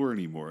the shore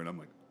anymore." And I'm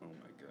like, oh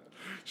my God.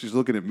 She's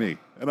looking at me.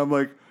 And I'm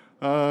like,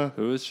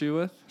 Who is she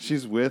with?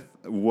 she's with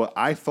what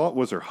I thought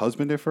was her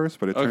husband at first,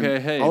 but it turned Okay,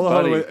 hey, hold on,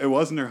 buddy. wait, it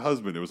wasn't her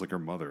husband. It was like her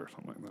mother or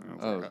something like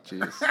that. I was Oh,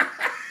 like, jeez.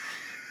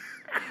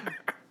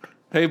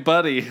 Hey,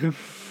 buddy.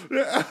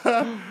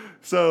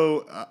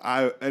 So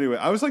I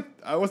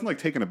wasn't like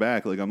taken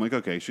aback. Like I'm like,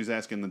 okay, she's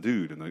asking the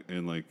dude,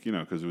 and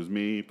because it was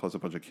me plus a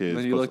bunch of kids.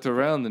 Then you plus- looked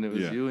around and it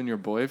was Yeah. you and your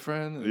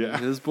boyfriend and Yeah.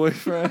 his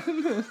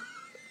boyfriend.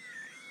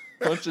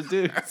 bunch of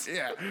dudes.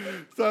 Yeah.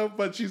 So,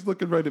 but she's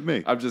looking right at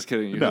me. I'm just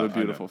kidding. You No, have a I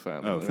know. beautiful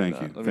family. Oh, Let me thank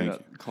not- you. Let me Thank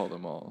not you. call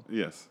them all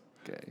Yes.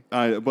 gay.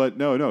 But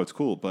no, it's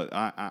cool. But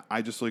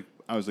I just like,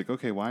 I was like,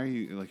 okay, why are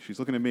you, like, she's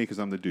looking at me because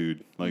I'm the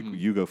dude. Like,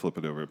 you go flip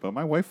it over. But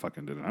my wife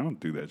fucking did it. I don't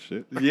do that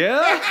shit.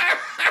 Yeah?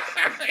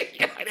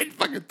 I didn't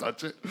fucking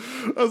touch it.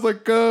 I was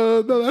like,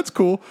 no, that's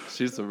cool.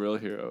 She's the real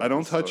hero. I of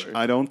don't the touch. story.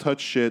 I don't touch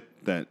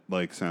shit that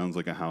like sounds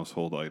like a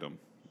household item.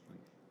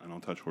 I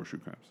don't touch horseshoe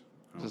crabs.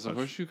 I don't Does a touch-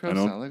 horseshoe I crab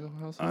don't- sound like a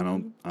house? I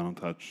don't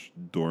touch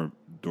door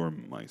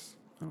mice.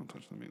 I don't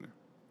touch them either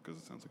because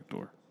it sounds like a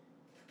door.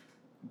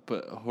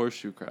 But a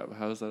horseshoe crab,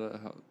 how is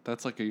that?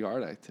 That's like a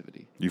yard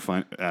activity. You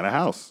find at a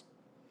house.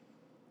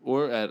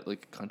 Or at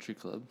like a country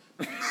club.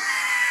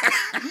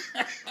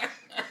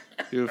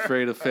 You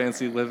afraid of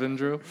fancy living,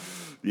 Drew?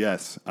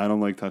 Yes, I don't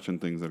like touching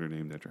things that are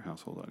named after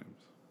household items.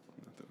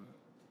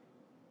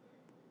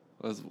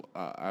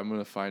 I'm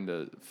gonna find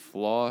a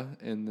flaw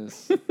in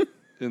this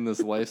in this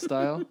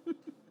lifestyle.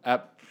 I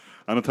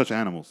don't touch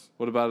animals.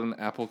 What about an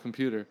Apple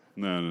computer?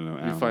 No. You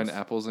Animals. find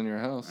apples in your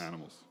house?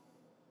 Animals.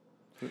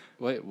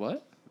 Wait,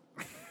 what?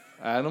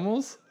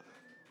 Animals?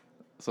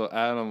 So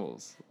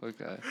animals.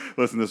 Okay.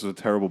 Listen, this was a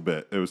terrible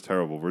bit. It was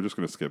terrible. We're just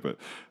gonna skip it.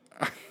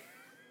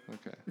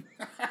 Okay.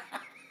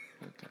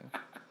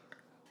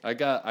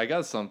 Okay. I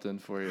got something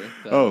for you.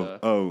 That,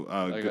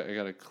 I I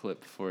got a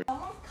clip for you.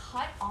 Someone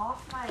cut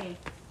off my.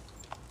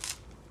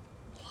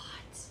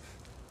 What?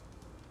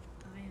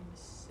 I am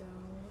so.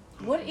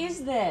 What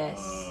is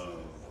this?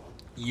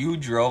 You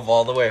drove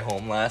all the way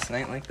home last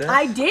night like this?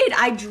 I did.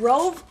 I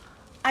drove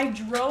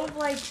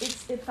like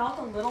it felt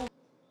a little.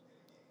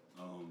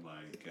 Oh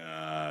my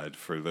God.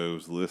 For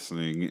those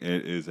listening, it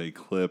is a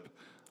clip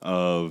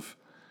of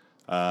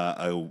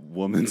a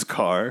woman's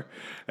car,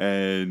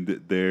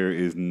 and there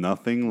is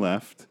nothing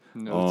left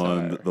No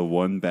on tire. the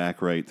one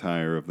back right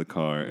tire of the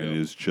car. Yep. It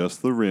is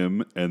just the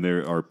rim, and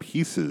there are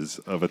pieces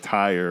of a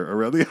tire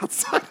around the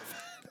outside.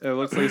 It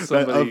looks like A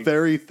somebody.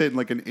 very thin,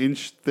 like an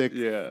inch thick.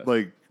 Yeah.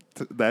 Like,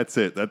 that's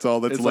it. That's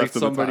all that's It's like left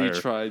of the somebody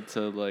tire. tried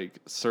to like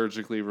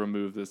surgically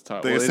remove this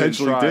tire. They Well, didn't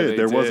essentially try, did. they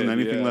There wasn't did,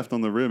 anything yeah. left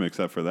on the rim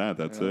except for that.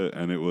 That's Yeah. it.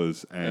 And it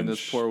was. And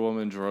this poor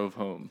woman drove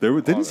home. There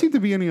on didn't it. seem to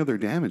be any other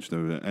damage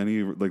though. To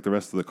any like the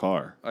rest of the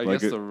car. I Like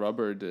guess it- the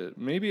rubber did.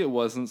 Maybe it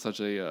wasn't such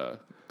a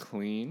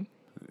clean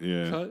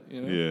yeah cut,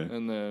 you know. yeah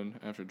And then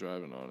after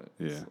driving on it,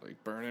 Yeah. it's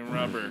like burning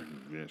rubber.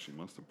 yeah. She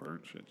must have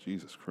burnt shit.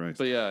 Jesus Christ.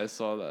 But yeah, I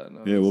saw that. And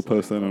I yeah, we'll was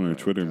post like, that on oh our my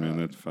Twitter, man.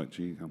 God. That's fuck.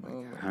 Gee, oh my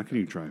Oh God. my How can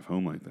you drive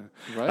home like that?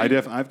 Right?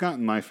 I've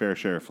gotten my fair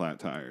share of flat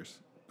tires.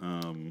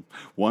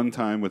 One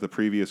time with a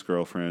previous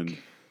girlfriend,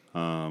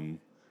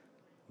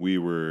 we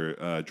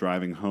were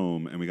driving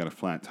home and we got a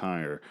flat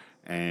tire,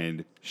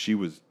 and she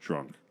was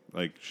drunk.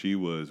 Like, she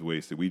was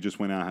wasted. We just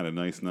went out, had a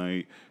nice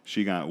night.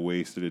 She got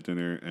wasted at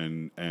dinner,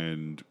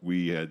 and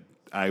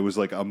I was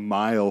like a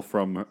mile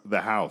from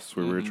the house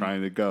where we were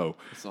trying to go.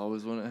 It's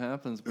always when it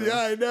happens, bro. Yeah,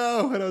 I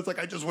know. And I was like,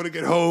 I just want to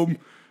get home.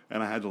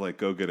 And I had to like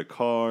go get a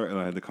car, and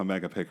I had to come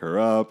back and pick her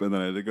up, and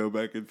then I had to go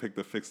back and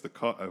fix the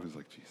car. I was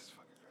like, Jesus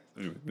fucking Christ.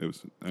 Anyway, it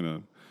was, I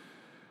know,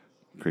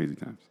 crazy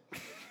times.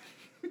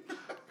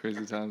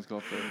 Crazy times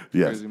call for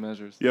Yes. crazy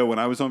measures. Yeah, when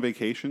I was on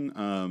vacation,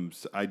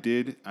 I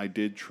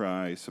did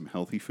try some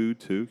healthy food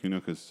too,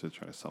 because to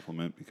try to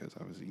supplement, because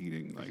I was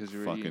eating like Because you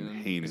were fucking eating,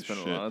 heinous you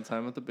spent shit. a lot of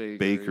time at the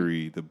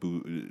Bakery, the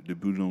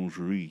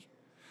boulangerie.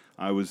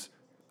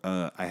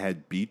 I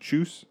had beet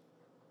juice.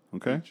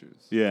 Okay. Beet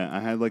juice. Yeah,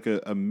 I had like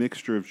a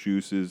mixture of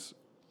juices.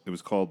 It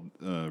was called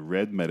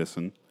Red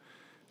Medicine,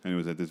 and it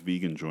was at this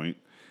vegan joint,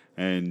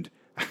 and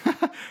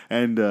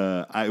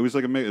it was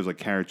like it was like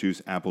carrot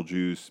juice, apple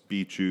juice,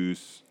 beet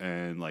juice,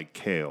 and like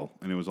kale,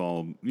 and it was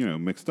all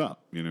mixed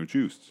up,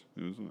 juiced.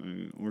 It was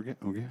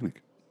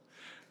organic.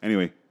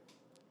 Anyway,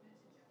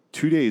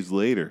 2 days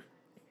later,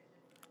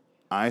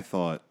 I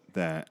thought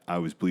that I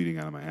was bleeding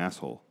out of my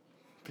asshole.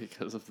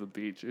 Because of the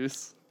beet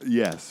juice.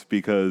 Yes,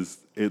 because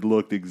it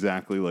looked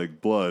exactly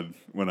like blood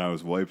when I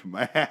was wiping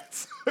my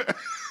ass.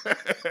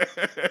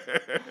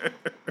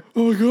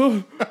 Oh my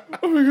god!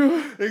 Oh my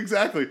god!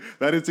 Exactly.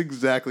 That is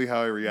exactly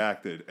how I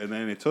reacted. And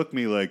then it took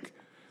me like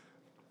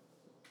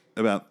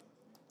about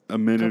a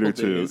minute or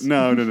Couple two. days.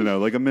 No.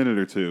 Like a minute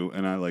or two.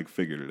 And I like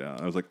figured it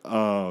out. I was like,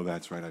 oh,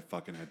 that's right. I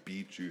fucking had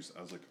beet juice.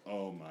 I was like,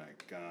 oh my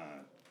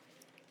God.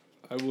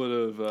 I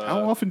would have.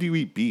 How often do you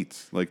eat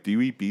beets? Like, do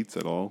you eat beets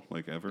at all?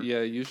 Like, ever?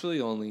 Yeah,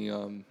 usually only.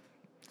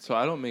 So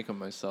I don't make them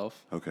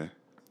myself. Okay.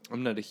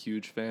 I'm not a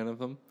huge fan of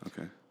them,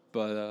 Okay.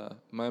 but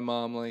my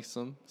mom likes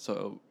them.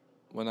 So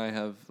when I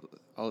have,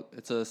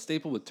 it's a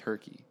staple with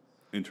turkey.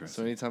 So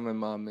Interesting. anytime my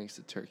mom makes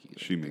a turkey, like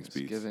She makes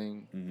beets.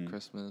 Thanksgiving, Mhm.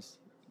 Christmas,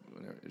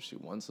 whenever if she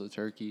wants a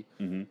turkey,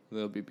 Mm-hmm.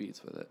 there'll be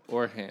beets with it,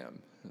 or ham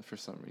for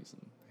some reason,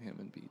 ham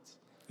and beets.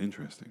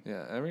 Interesting.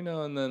 Yeah, every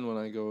now and then when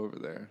I go over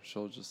there,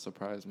 she'll just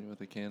surprise me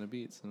with a can of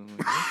beets, and I'm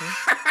like,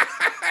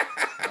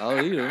 okay,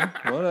 I'll eat them,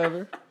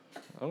 whatever.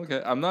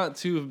 Okay, I'm not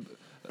too,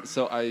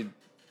 so I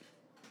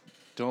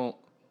don't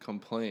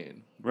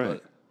complain.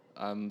 Right. But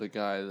I'm the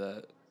guy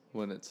that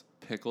when it's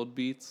pickled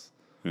beets,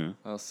 Yeah.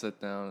 I'll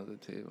sit down at the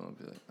table and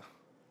be like,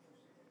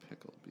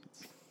 pickled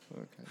beets.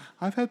 Okay.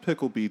 I've had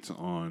pickled beets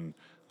on.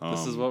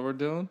 This is what we're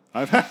doing?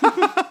 I've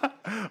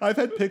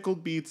had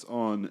pickled beets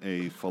on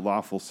a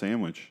falafel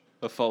sandwich.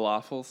 A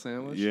falafel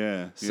sandwich?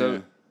 Yeah. So- yeah.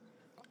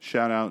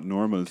 Shout out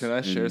Norma's. Can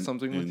I share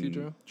something with you, in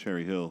Joe?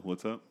 Cherry Hill.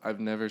 What's up? I've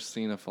never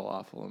seen a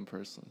falafel in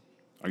person.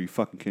 Are you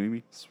fucking kidding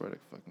me? Swear to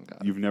fucking God.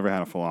 You've never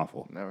had a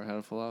falafel. Never had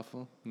a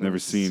falafel? Never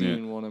seen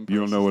it. one in You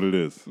don't know person. what it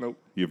is. Nope.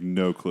 You have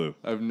no clue.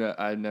 I've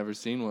never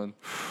seen one.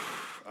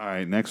 All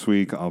right, next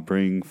week I'll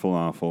bring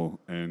falafel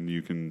and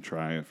you can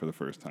try it for the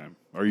first time.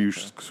 Are you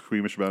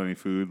squeamish about any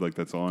food like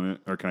that's on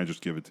it, or can I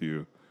just give it to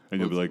you and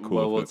you'll be like, cool?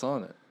 Well, with what's it?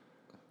 on it?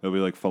 It'll be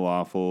like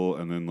falafel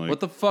and then like. What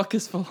the fuck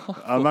is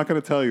falafel? I'm not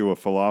going to tell you what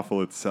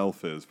falafel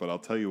itself is, but I'll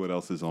tell you what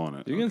else is on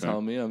it. You can okay?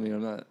 tell me. I mean,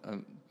 I'm not.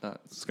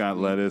 It's got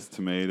lettuce,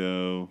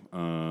 tomato.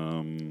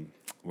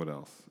 What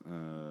else?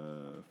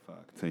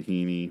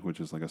 Tahini, which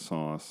is like a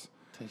sauce.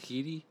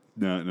 Tahiti?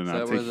 No, that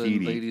not where the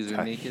tahini. ladies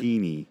are naked?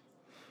 Tahini.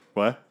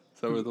 What? Is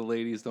that where the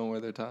ladies don't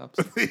wear their tops?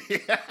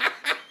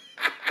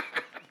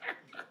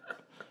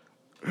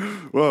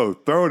 Whoa,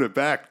 throwing it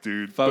back,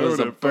 dude. If I was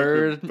Throwing a it fucking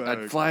bird, back.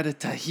 I'd fly to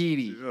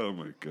Tahiti. Oh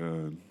my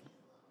god.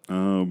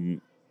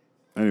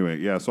 Anyway,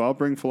 yeah. So I'll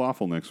bring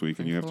falafel next week,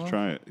 and you have to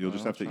try it. You'll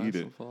just I'll have to try eat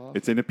some it. falafel.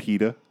 It's in a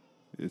pita.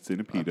 It's in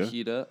a pita.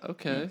 Pita.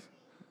 Okay.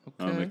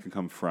 Okay. It can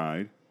come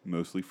fried,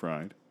 mostly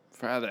fried.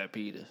 Fry that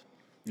pita.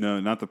 No,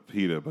 not the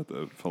pita, but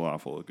the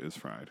falafel is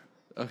fried.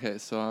 Okay,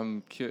 so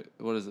I'm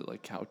what is it,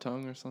 like cow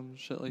tongue or some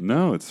shit like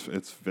No, it's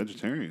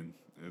vegetarian.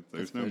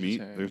 There's It's no meat.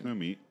 There's vegetarian. no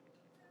meat.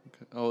 that?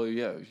 Okay. Oh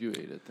yeah, if you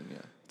ate it, then yeah.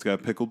 It's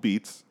got pickled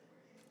beets.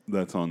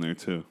 That's on there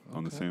too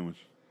on the Okay.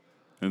 sandwich,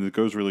 and it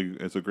goes really.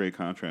 It's a great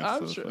contrast. I'm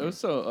to the sure. flavor.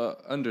 So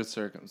under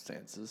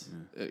circumstances,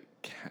 it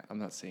can't, I'm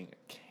not saying it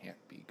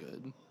can't be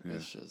good. Yeah.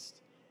 It's just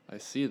I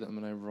see them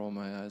and I roll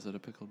my eyes at a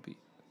pickled beet.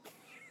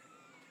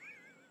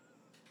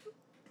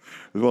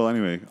 Well,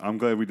 anyway, I'm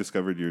glad we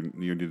discovered you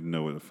need to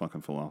know what a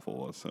fucking falafel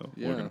was. So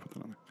we're Yeah. gonna put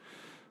that on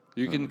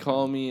You can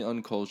call me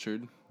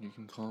uncultured. You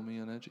can call me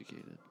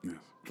uneducated. there.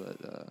 Yes.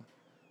 But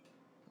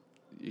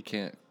you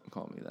can't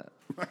call me that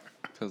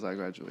because I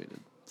graduated.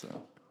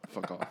 So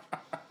fuck off.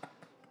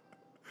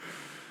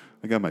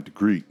 I got my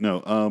degree.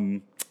 No.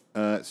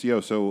 My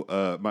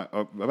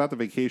about the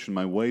vacation,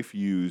 my wife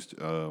used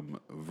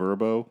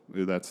Verbo.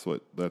 That's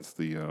the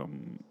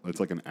it's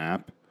like an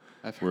app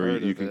I've where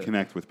heard you of can it.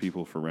 connect with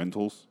people for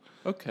rentals.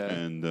 Okay.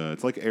 And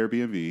it's like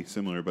Airbnb,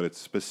 similar, but it's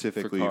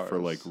specifically for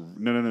cars. like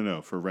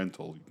no for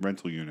rental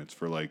units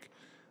for like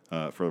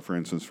for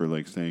instance for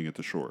like staying at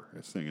the shore,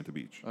 staying at the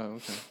beach. Oh,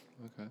 okay.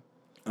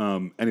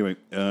 Okay. Anyway,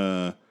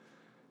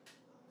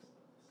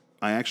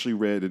 I actually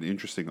read an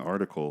interesting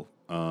article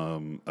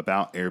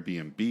about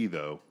Airbnb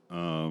though,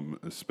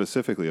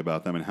 specifically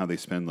about them and how they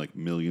spend like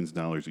millions of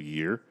dollars a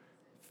year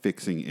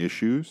fixing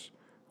issues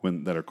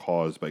that are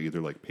caused by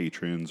either like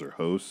patrons or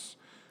hosts.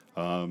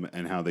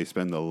 And how they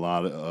spend a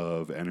lot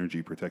of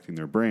energy protecting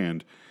their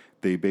brand.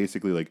 They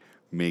basically like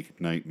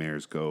make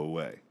nightmares go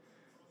away.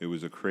 It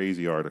was a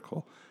crazy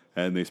article,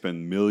 and they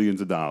spend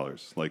millions of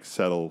dollars. Like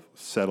settle.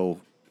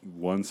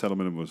 One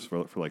settlement was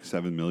for like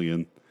 $7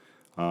 million.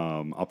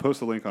 I'll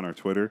post a link on our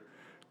Twitter.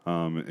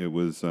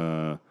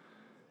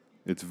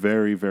 It's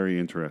very, very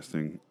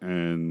interesting,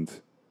 and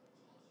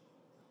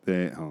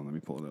hold on, let me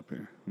pull it up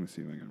here. Let me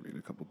see if I can read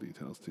a couple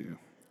details to you.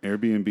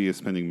 Airbnb is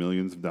spending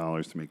millions of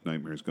dollars to make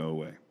nightmares go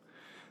away.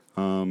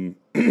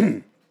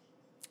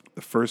 The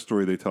first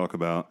story they talk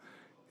about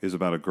is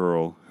about a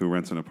girl who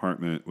rents an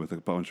apartment with a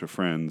bunch of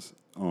friends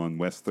on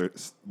West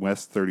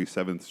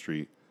 37th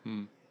Street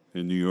in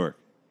New York.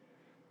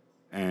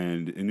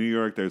 And in New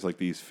York, there's like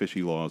these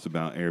fishy laws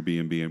about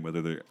Airbnb and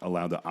whether they're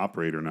allowed to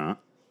operate or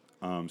not.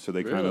 So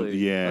they kind of, Really?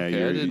 yeah.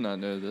 Okay, I did not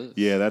know this.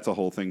 Yeah, that's a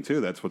whole thing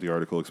too. That's what the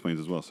article explains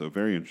as well. So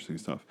very interesting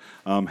stuff.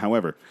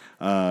 However,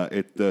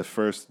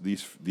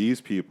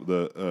 these people,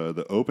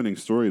 the opening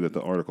story that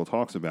the article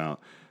talks about,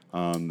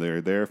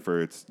 they're there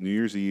for it's New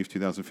Year's Eve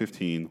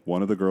 2015.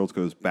 One of the girls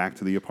goes back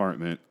to the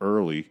apartment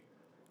early,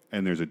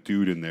 and there's a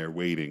dude in there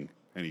waiting,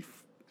 and he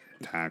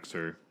attacks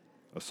her,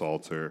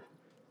 assaults her,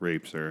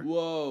 rapes her.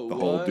 Whoa, the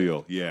whole what?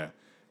 deal. Yeah.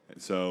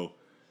 So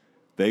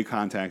they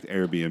contact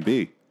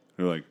Airbnb.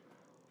 They're like,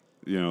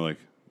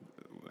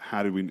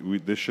 how did we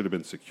this should have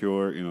been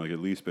secure, like at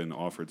least been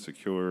offered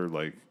secure,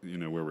 like,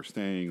 where we're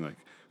staying, like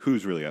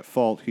who's really at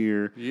fault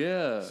here.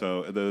 Yeah.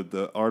 So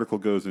the article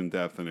goes in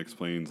depth and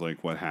explains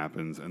like what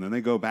happens, and then they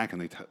go back and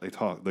they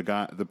talk.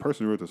 The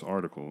person who wrote this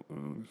article,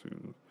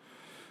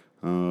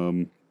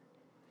 the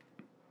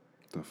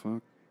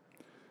fuck?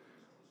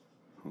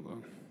 Hold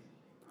on.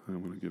 I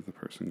want to give the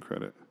person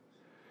credit.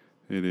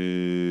 It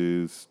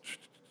is.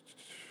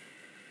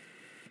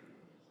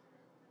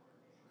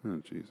 Oh,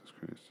 Jesus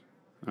Christ.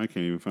 I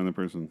can't even find the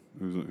person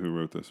who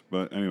wrote this.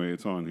 But anyway,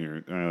 it's on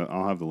here.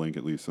 I'll have the link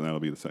at least, so that'll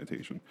be the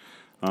citation.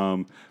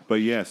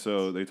 But yeah,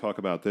 so they talk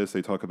about this.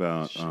 They talk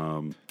about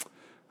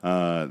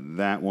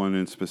that one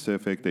in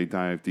specific. They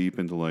dive deep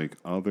into like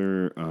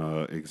other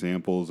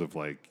examples of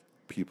like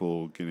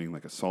people getting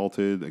like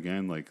assaulted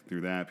again, like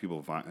through that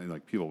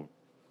people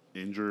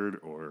injured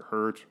or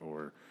hurt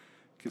or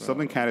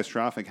something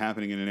catastrophic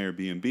happening in an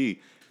Airbnb,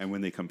 and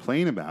when they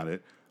complain about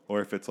it,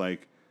 or if it's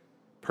like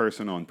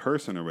person on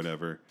person or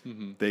whatever,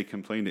 they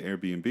complain to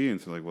Airbnb and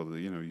it's like, well,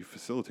 you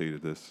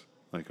facilitated this.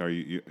 Like, are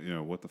you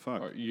what the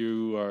fuck?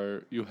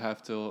 You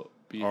have to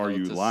be held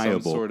you to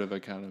liable? some sort of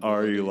accountability.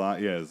 Are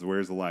you Yes.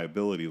 Where's the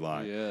liability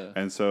lie? Yeah.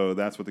 And so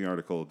that's what the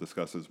article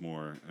discusses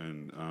more.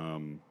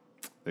 And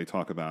they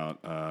talk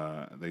about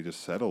they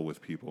just settle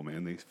with people,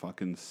 man. They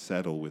fucking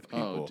settle with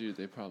people. Oh, dude,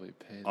 they probably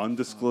pay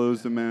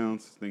Undisclosed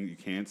amounts. You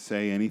can't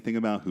say anything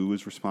about who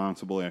is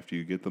responsible after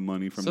you get the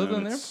money from them. So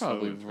then they're It's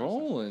probably so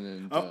rolling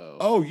in dough.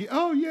 Oh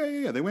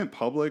yeah. They went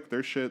public.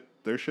 Their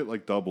shit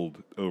like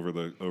doubled over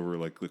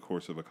like the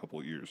course of a couple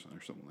of years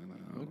or something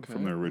like that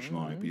from their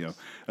original IPO.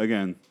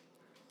 Again,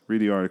 read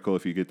the article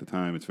if you get the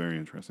time. It's very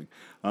interesting.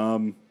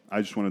 I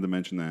just wanted to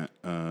mention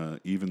that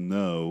even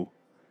though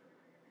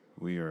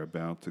we are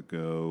about to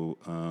go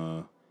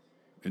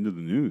into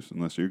the news,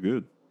 unless you're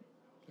good.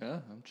 Yeah,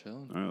 I'm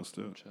chilling. All right, let's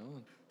do it. I'm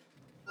chilling.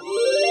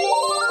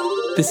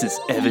 This is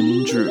Evan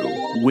and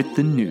Drew with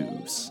the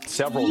news.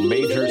 Several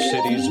major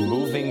cities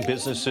moving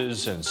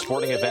businesses and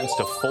sporting events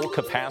to full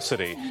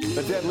capacity.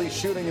 The deadly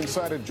shooting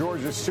inside a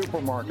Georgia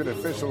supermarket,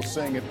 officials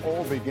saying it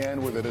all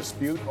began with a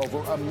dispute over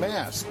a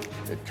mask.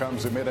 It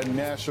comes amid a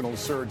national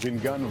surge in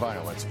gun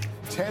violence.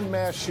 10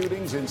 mass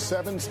shootings in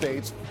 7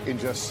 states in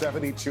just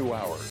 72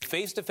 hours.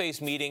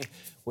 Face-to-face meeting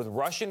with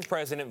Russian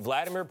President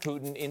Vladimir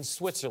Putin in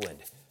Switzerland.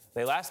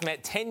 They last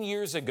met 10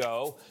 years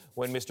ago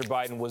when Mr.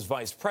 Biden was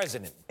vice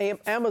president.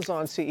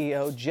 Amazon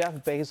CEO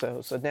Jeff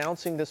Bezos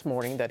announcing this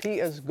morning that he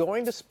is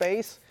going to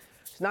space.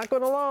 He's not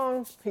going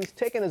alone. He's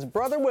taking his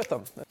brother with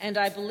him. And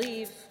I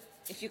believe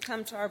if you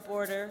come to our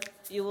border,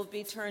 you will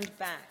be turned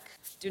back.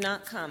 Do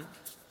not come.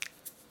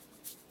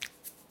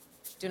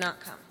 Do not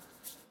come.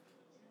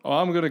 Oh,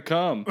 I'm going to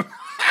come.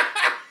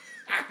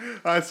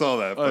 I saw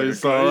that. Oh, you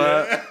saw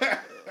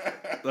that?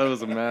 That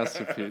was a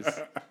masterpiece.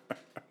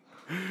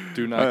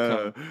 Do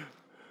not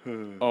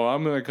come. Oh,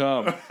 I'm going to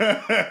come.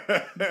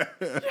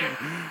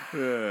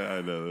 Yeah,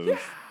 I know.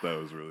 That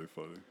was really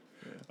funny.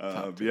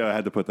 Yeah, I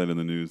had to put that in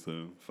the news,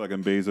 though.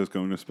 Fucking Bezos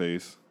going to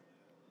space.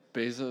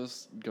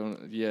 Bezos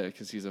going, yeah,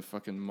 because he's a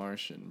fucking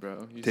Martian,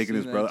 bro. You Taking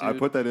his seen brother. that, I dude?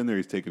 put that in there.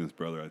 He's taking his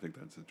brother. I think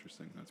that's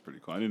interesting. That's pretty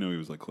cool. I didn't know he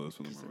was like close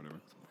with him or whatever.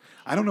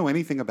 I don't know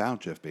anything about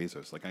Jeff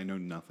Bezos. Like, I know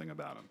nothing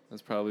about him.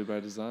 That's probably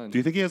by design. Do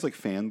you think he has like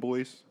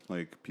fanboys?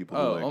 Like people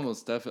who like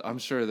almost definitely. I'm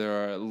sure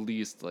there are at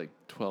least like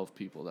 12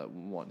 people that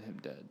want him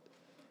dead.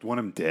 want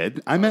him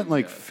dead? I meant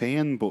like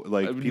fanboy,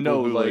 like people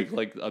no, who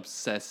like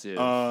obsessive.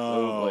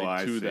 Oh, like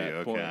I to see. that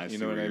Okay, point. I see You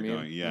know where what I you're mean?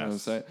 going. You know what I'm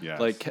Yes, saying? yes.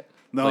 Like,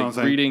 No, I'm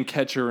saying- reading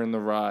Catcher in the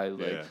Rye.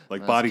 Like, Yeah,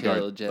 like let's Bodyguard,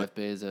 kill Jeff like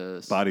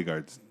Bezos.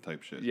 bodyguards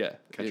type shit. Yeah.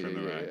 Catcher in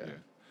the Yeah, Rye. yeah. Yeah.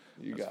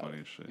 You That's got funny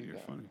it. as shit. You You're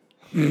got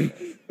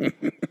funny.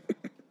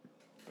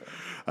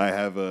 I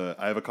have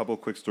a couple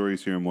quick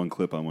stories here in one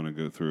clip I want to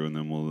go through, and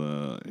then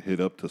we'll hit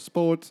up to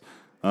sports.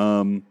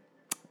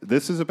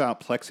 This is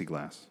about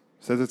plexiglass.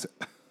 It says it's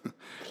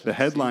the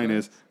headline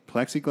is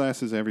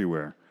plexiglass is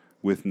everywhere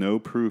with no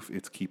proof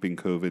it's keeping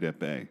COVID at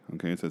bay.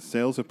 Okay, it says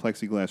sales of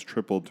plexiglass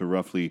tripled to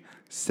roughly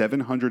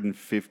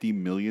 $750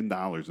 million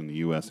in the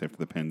U.S. after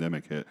the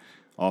pandemic hit.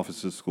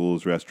 Offices,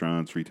 schools,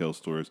 restaurants, retail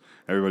stores,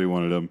 everybody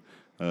wanted them.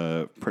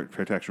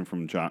 Protection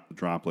from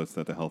droplets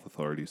that the health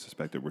authorities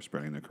suspected were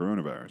spreading the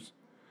coronavirus.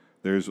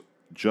 There's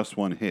just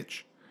one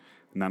hitch.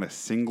 Not a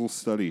single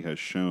study has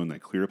shown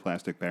that clear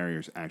plastic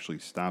barriers actually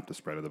stop the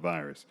spread of the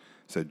virus,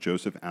 said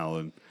Joseph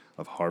Allen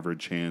of Harvard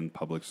Chan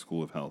Public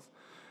School of Health.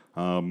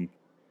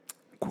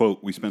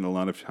 Quote, we spend a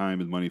lot of time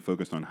and money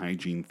focused on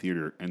hygiene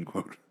theater, end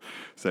quote,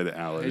 said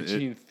Allen.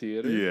 Hygiene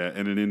theater? Yeah,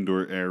 and an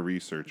indoor air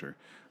researcher.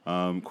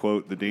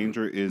 Quote, the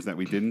danger is that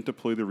we didn't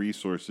deploy the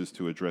resources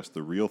to address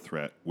the real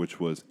threat, which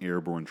was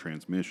airborne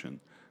transmission.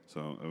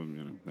 So,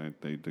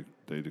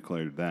 they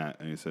declared that.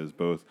 And he says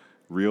both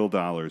real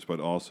dollars, but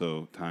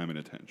also time and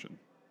attention,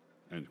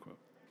 end quote.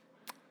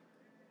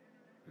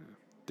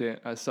 Damn,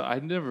 I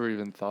never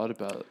even thought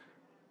about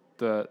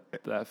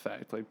that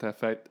fact. Like that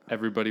fact,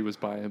 everybody was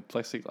buying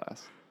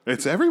plexiglass.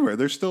 It's everywhere.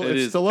 It's still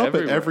up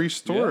everywhere. at every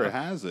store. Yeah. It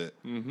has it.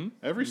 Mm-hmm.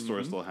 Every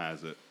store still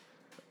has it.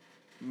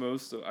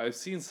 I've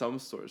seen some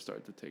stores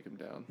start to take them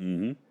down.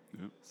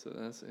 Mm-hmm. Yep. So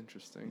that's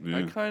interesting. Yeah.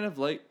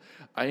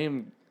 I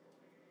am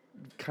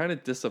kind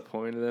of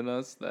disappointed in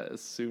us that as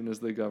soon as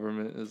the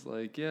government is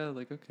like, yeah,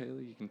 like, okay,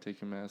 like, you can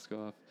take your mask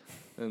off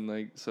and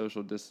like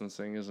social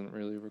distancing isn't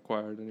really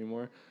required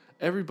anymore,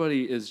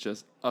 everybody is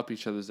just up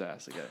each other's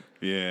ass again.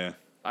 Yeah.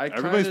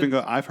 Everybody's been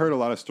I've heard a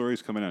lot of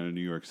stories coming out of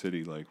New York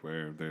City, like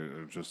where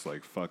they're just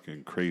like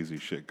fucking crazy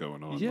shit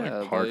going on. Yeah,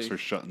 like parks are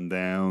shutting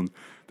down.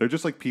 They're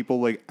just like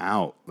people like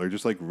out. They're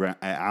just like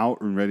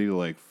out and ready to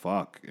like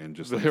fuck and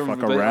just like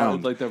fuck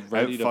around. Like they're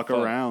ready to fuck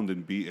around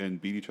and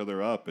beat each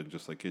other up and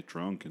just like get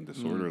drunk and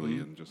disorderly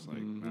and just like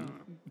I don't know.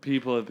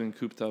 People have been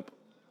cooped up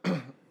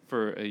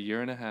for a year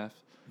and a half,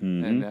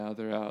 Mm-hmm. and now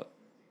they're out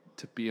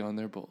to be on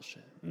their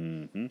bullshit.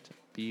 Mm-hmm. To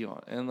be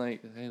on and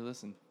like, hey,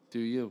 listen, do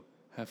you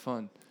have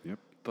fun? Yep.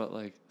 But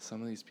like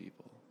some of these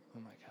people, oh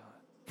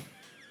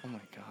my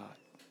god,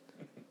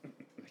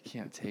 I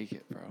can't take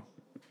it, bro.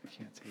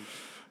 can't take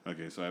it.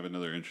 Okay, so I have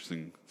another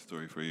interesting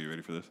story for you. You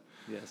ready for this?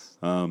 Yes.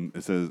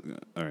 It says,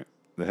 all right,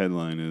 the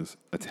headline is,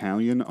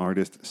 Italian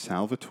artist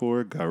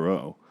Salvatore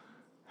Garau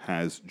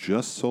has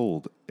just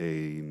sold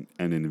an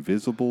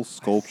invisible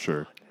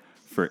sculpture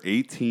for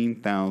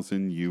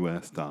 $18,000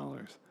 US.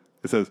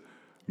 It says,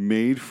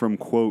 made from,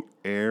 quote,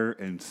 air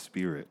and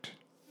spirit.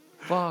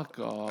 Fuck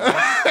off.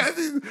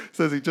 It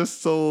says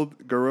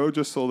Garau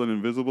just sold an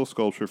invisible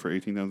sculpture for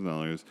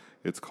 $18,000.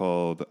 It's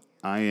called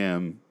I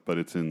Am, but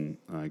it's in,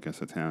 I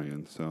guess,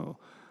 Italian. So,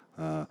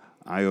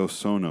 Io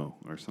Sono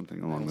or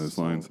something along those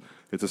lines.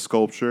 It's a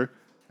sculpture,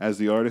 as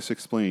the artist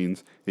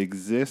explains,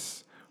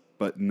 exists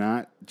but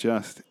not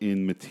just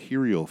in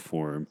material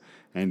form,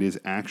 and is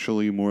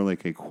actually more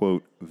like a,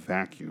 quote,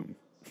 vacuum.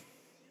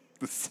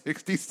 The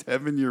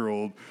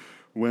 67-year-old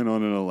went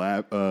on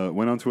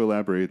to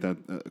elaborate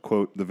that,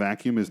 quote, the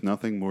vacuum is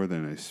nothing more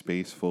than a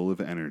space full of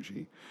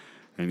energy.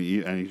 And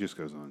he just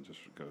goes on this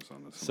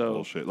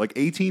bullshit. Like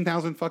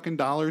 $18,000 fucking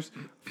dollars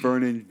for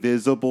an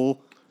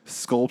invisible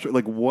sculpture.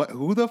 Like what?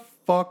 Who the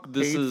fuck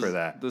paid for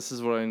that? This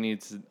is what I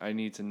need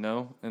to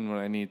know and what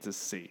I need to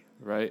see,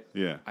 right?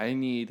 Yeah. I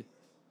need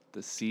the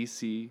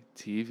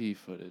CCTV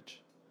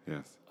footage.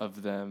 Yes.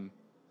 Of them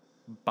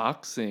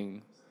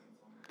boxing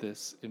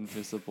this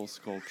invisible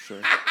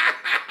sculpture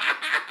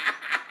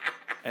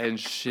and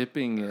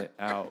shipping it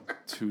out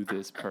to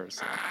this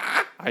person.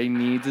 I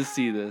need to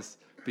see this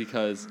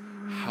because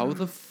how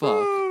the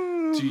fuck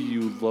do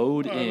you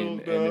load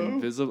in an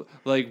invisible...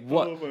 Like,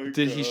 what? Oh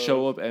did he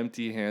show up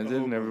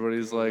empty-handed and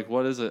everybody's like,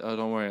 what is it? Oh,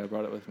 don't worry, I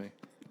brought it with me.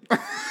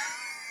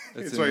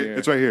 It's right here.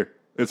 It's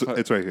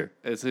right here.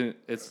 It's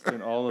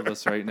in all of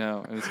us right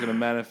now, and it's going to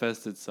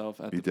manifest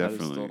itself at the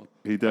pedestal.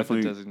 He definitely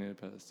at the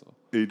designated pedestal.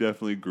 He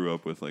definitely grew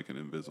up with like an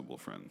invisible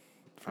friend,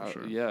 for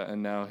sure. Yeah,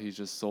 and now he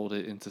just sold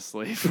it into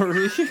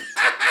slavery.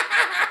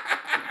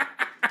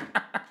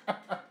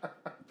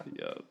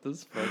 Yeah,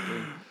 this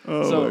fucking.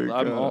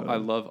 I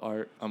love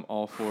art. I'm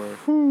all for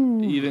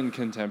even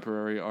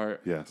contemporary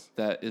art. Yes.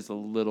 That is a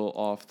little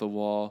off the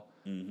wall.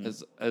 Mm-hmm.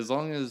 As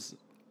long as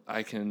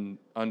I can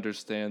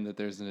understand that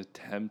there's an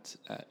attempt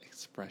at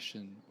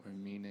expression or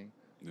meaning.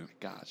 Yeah. I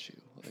got you.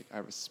 Like, I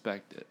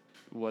respect it.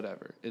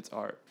 Whatever. It's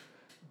art.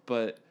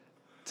 But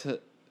to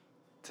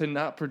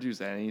not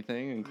produce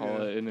anything and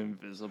call it an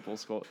invisible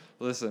sculpture.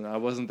 Listen, I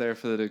wasn't there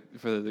for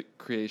the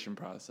creation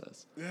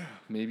process. Yeah.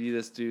 Maybe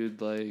this dude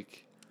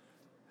like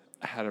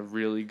had a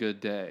really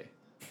good day,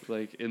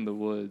 like in the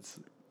woods,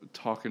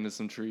 talking to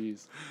some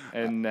trees,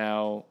 and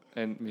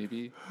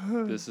maybe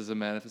this is a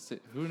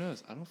manifestation. Who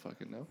knows? I don't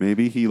fucking know.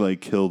 Maybe he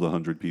like killed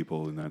 100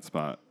 people in that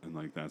spot, and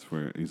like that's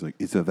where he's like,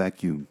 it's a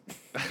vacuum.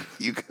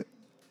 you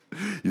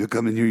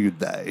come in here, you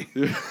die.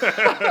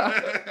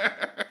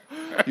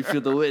 You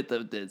feel the weight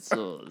of dead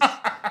souls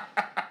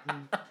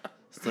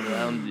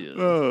surround you.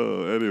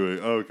 Oh, anyway,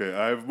 okay.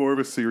 I have more of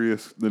a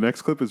serious. The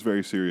next clip is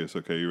very serious.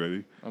 Okay, you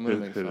ready? I'm gonna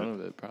make fun of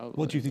it. Probably.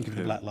 What do you think of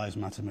the Black Lives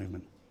Matter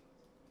movement?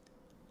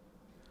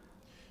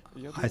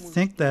 I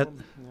think that,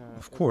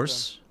 of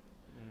course,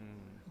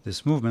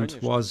 this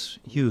movement was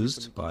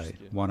used by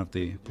one of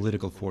the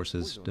political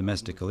forces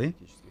domestically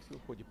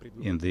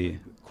in the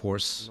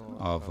course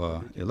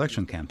of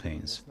election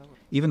campaigns,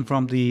 even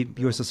from the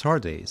USSR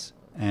days.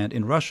 And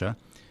in Russia,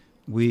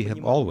 we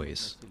have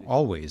always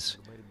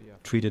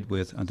treated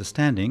with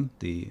understanding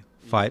the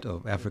fight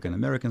of African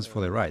Americans for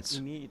their rights.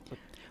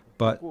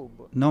 But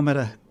no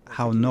matter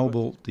how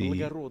noble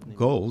the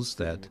goals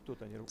that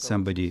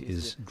somebody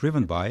is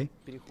driven by,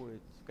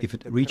 if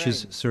it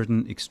reaches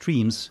certain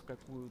extremes,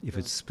 if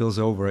it spills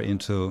over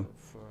into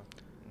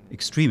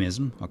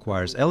extremism,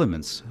 acquires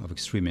elements of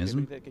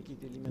extremism,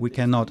 we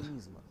cannot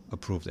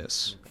approve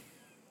this.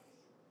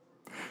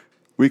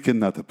 We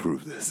cannot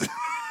approve this.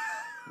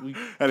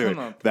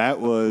 Anyway, that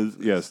was,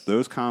 yes,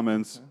 those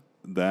comments,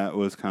 that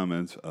was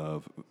comments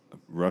of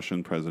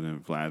Russian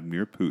President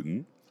Vladimir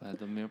Putin.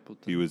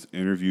 He was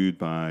interviewed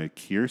by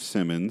Keir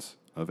Simmons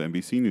of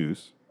NBC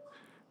News,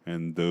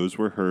 and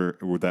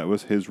that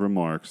was his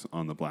remarks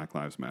on the Black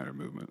Lives Matter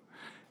movement.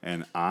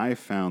 And I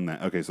found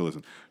that, okay, so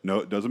listen, no,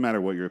 it doesn't matter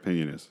what your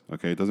opinion is,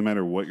 okay? It doesn't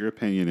matter what your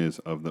opinion is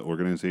of the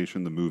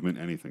organization, the movement,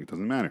 anything. It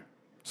doesn't matter.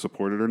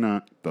 Support it or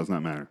not, does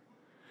not matter.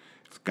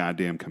 It's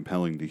goddamn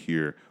compelling to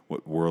hear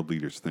what world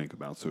leaders think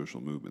about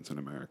social movements in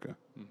America,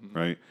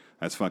 right?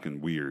 That's fucking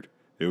weird.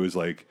 It was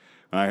like,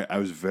 I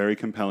was very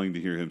compelling to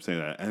hear him say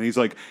that, and he's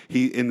like,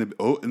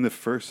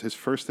 his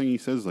first thing he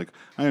says is like,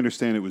 I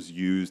understand it was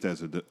used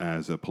as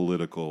a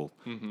political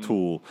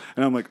tool,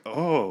 and I'm like,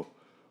 oh,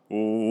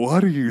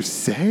 what are you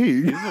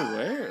saying? He's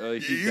aware,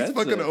 like he's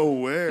fucking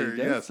aware.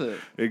 Yes,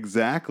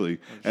 exactly.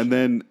 And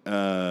then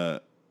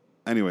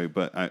anyway,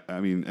 but I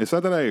mean, it's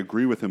not that I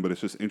agree with him, but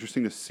it's just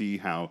interesting to see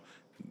how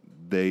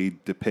they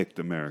depict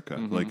America,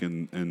 like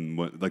in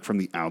what, like from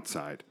the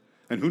outside,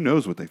 and who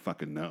knows what they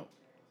fucking know.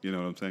 You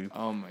know what I'm saying?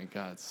 Oh my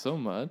God, so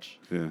much.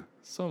 Yeah.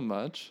 So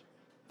much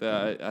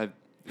that I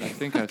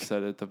think I've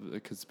said it, the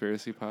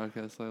conspiracy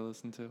podcast I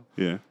listen to.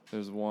 Yeah.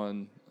 There's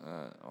one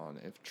on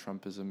if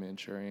Trump is a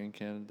Manchurian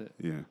candidate.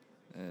 Yeah.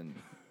 And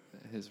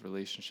his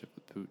relationship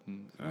with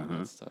Putin and all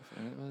that stuff.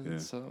 And it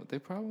was, so they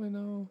probably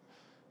know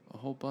a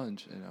whole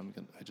bunch. And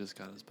I just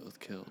got us both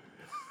killed.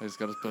 I just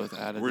got us both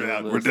added. We're to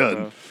out. the We're list, done.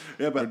 bro.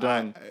 Yeah, but we're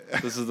done.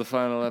 This is the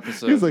final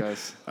episode, He's like,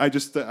 guys.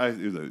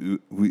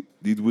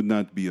 It would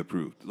not be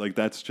approved. Like,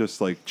 that's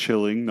just like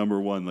chilling. Number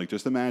one, like,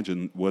 just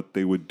imagine what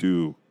they would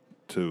do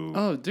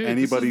to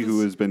anybody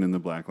who has been in the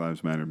Black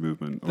Lives Matter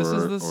movement. This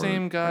is the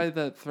same guy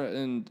that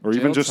threatened, or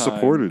jail even just time.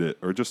 supported it,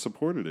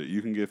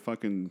 You can get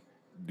fucking,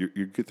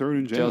 you get thrown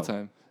in jail. Jail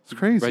time. It's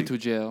crazy. Right to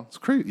jail. It's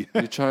crazy.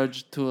 You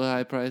charge too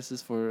high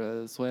prices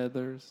for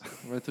sweaters.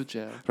 Right to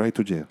jail. Right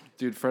to jail.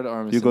 Dude, Fred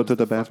Armisen. You go to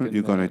the bathroom,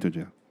 you go right to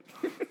jail.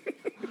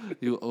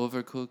 You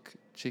overcook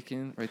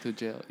chicken, right to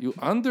jail. You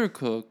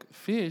undercook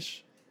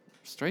fish,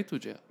 straight to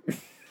jail.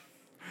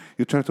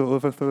 You try to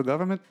overthrow the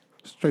government,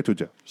 straight to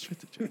jail. Straight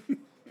to jail.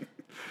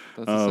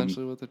 That's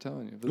essentially what they're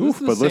telling you. But Oof,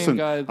 this is the same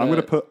guy I'm going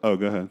to put... Oh,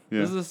 go ahead. Yeah.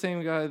 This is the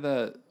same guy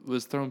that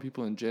was throwing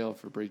people in jail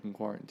for breaking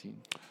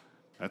quarantine.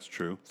 That's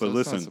true. So But it's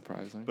listen, not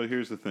surprising. But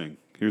here's the thing.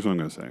 Here's what I'm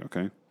going to say,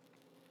 okay?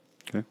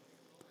 Okay?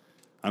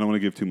 I don't want to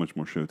give too much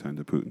more showtime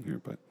to Putin here,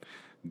 but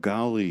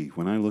golly,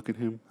 when I look at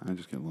him, I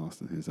just get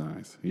lost in his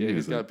eyes.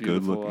 He's got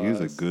beautiful eyes.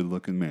 He's a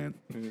good-looking man.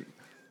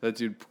 That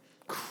dude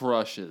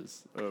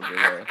crushes over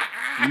there.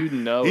 You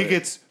know He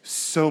gets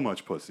so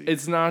much pussy.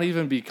 It's not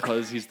even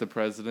because he's the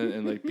president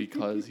and like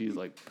because he's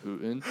like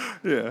Putin.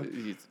 Yeah.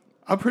 He's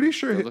I'm pretty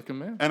sure. Good-looking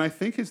man. And I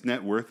think his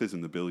net worth is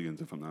in the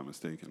billions, if I'm not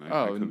mistaken.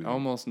 I could be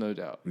almost no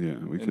doubt. Yeah,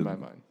 in my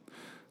mind.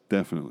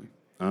 Definitely.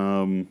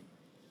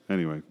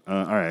 Anyway,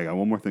 all right, I got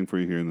one more thing for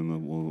you here, and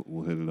then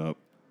we'll hit it up.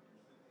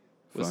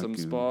 With some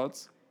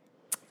spots?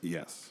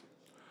 Yes.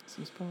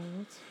 Some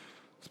spots?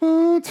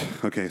 Spots.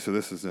 Okay, so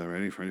this is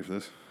ready for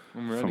this?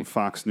 I'm ready. From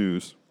Fox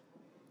News.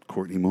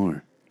 Courtney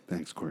Moore.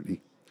 Thanks,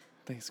 Courtney.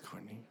 Thanks,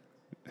 Courtney.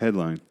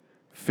 Headline: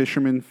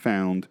 Fishermen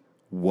found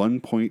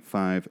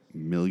 $1.5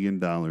 million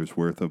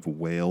worth of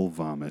whale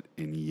vomit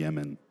in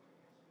Yemen.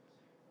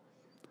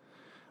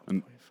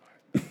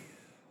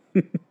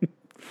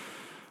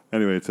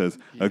 Anyway, it says,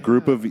 a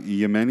group of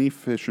Yemeni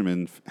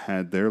fishermen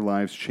had their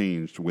lives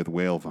changed with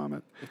whale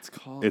vomit.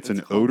 It's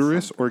an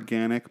odorous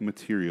organic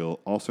material,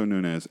 also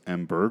known as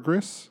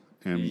ambergris.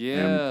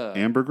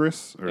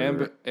 Ambergris?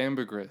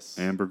 Ambergris.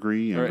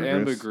 Ambergris? Or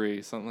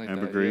ambergris, something like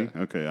ambergris? that.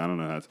 Yeah. Okay, I don't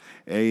know how it's...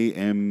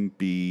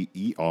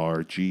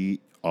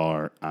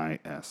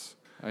 AMBERGRIS.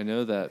 I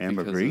know that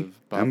Ambergris? because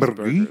of Bob's Ambergris?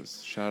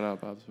 Burgers. Shout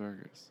out Bob's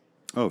Burgers.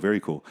 Oh, very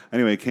cool.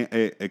 Anyway,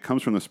 it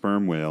comes from the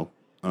sperm whale,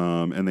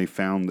 and they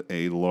found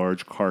a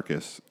large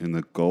carcass in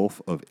the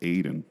Gulf of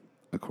Aden,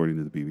 according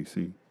to the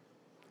BBC.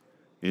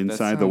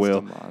 Inside the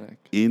whale,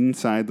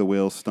 inside the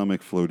whale's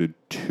stomach floated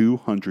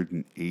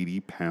 280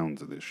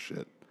 pounds of this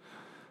shit.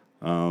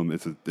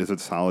 It's a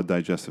solid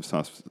digestive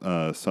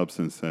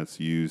substance that's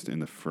used in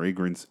the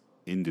fragrance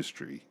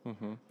industry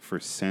for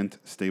scent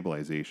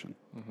stabilization.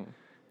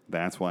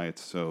 That's why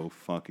it's so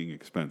fucking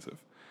expensive.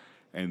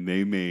 And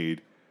they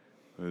made,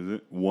 what is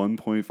it,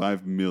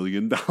 $1.5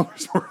 million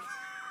worth.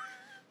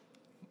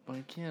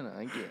 Why can't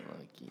I get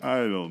lucky? I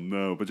don't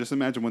know, but just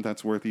imagine what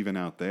that's worth even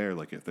out there.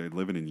 Like if they're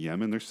living in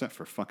Yemen, they're set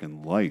for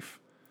fucking life.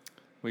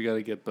 We got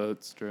to get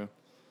boats, Drew.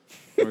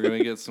 We're going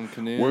to get some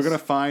canoes. We're going to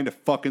find a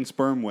fucking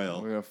sperm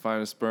whale. We're going to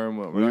find a sperm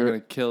whale. We're not going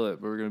to kill it,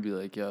 but we're going to be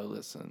like, yo,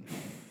 listen,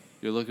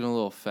 you're looking a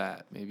little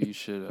fat. Maybe you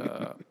should...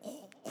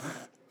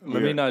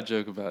 Let me not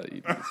joke about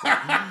eating this one.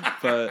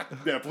 But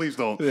yeah, please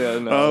don't. Yeah,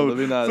 no, let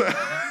me not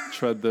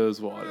tread those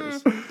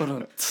waters.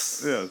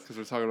 Yeah, because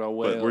we're talking about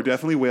whales. But we're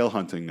definitely whale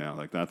hunting now.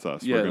 Like that's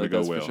us. Yeah, we're gonna like, go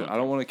that's whale for sure. hunting. I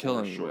don't want to kill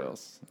any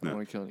whales. I don't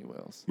want to kill any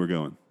whales. We're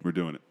going. We're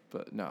doing it.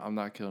 But no, I'm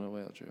not killing a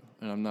whale, Drew.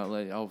 And I'm not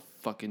letting. I'll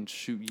fucking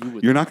shoot you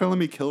with. You're not gonna let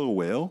me kill a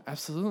whale?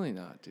 Absolutely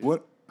not, dude.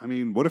 What? I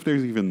mean, what if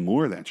there's even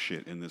more of that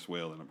shit in this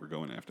whale that we're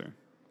going after?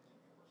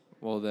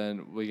 Well,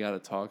 then we got to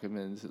talk him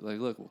into like,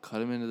 look, we'll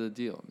cut him into the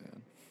deal,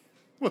 man.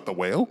 What, the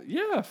whale?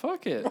 Yeah,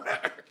 fuck it.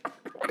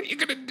 What are you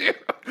gonna do?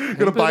 You're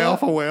gonna buy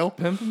off a whale?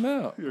 Pimp him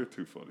out. You're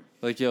too funny.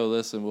 Like, yo,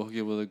 listen, we'll hook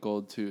you with a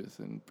gold tooth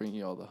and bring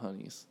you all the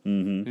honeys.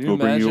 Mm-hmm. Can you We'll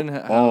bring imagine you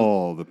how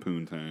all the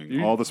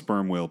poontang, all the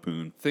sperm whale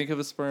poon. Think of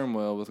a sperm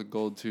whale with a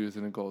gold tooth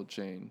and a gold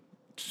chain.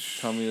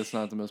 Tell me it's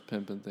not the most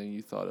pimping thing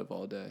you thought of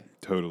all day.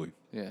 Totally.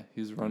 Yeah,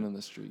 he's running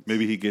the streets.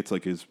 Maybe he gets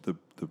like the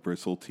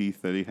bristle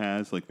teeth that he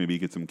has. Like maybe he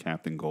gets some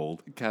Captain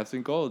Gold.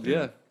 Captain Gold,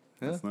 yeah.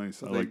 That's nice.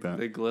 So I like that.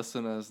 They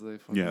glisten as they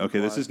fucking Yeah, okay,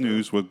 this is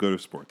news. We'll go to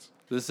sports.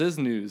 This is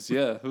news,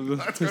 yeah.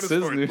 Let's go to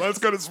sports. Let's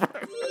go to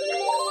sports.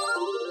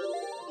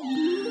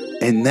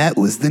 And that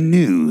was the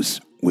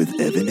news with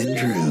Evan and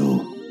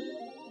Drew.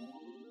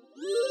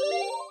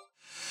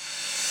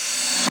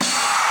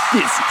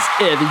 This is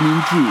Evan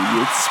and Drew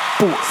with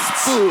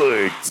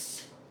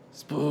sports.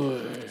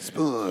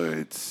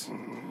 Sports.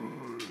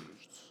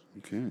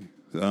 Okay.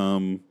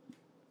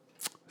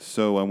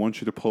 So I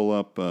want you to pull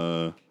up.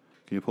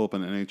 Can you pull up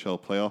an NHL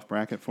playoff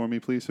bracket for me,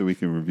 please, so we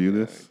can review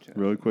this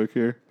really quick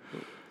here?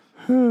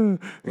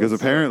 Because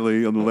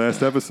apparently on the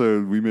last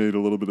episode we made a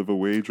little bit of a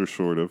wager,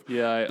 sort of.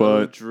 Yeah, I but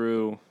owe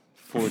Drew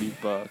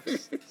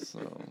 $40.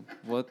 So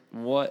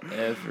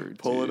whatever.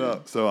 Pull it dude.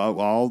 up. So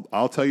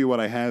I'll tell you what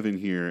I have in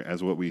here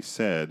as what we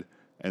said,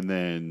 and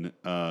then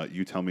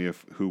you tell me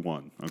who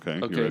won. Okay.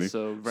 You Okay. ready?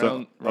 So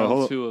round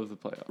 2 of the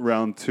playoffs.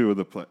 Round 2 of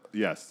the play.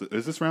 Yes.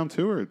 Is this round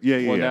 2 or yeah?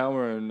 Well, yeah. now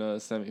we're in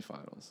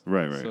semifinals.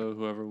 Right. So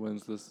whoever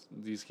wins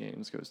these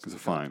games goes to the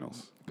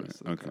finals. Goes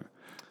to Right. the Okay.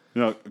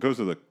 No, it goes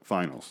to the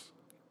finals,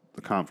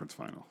 the conference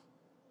final.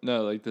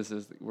 No, like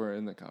we're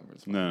in the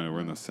conference. Final. No, we're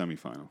in the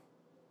semifinal.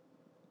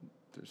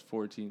 There's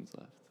 4 teams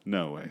left.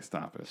 No way.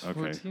 Stop it. There's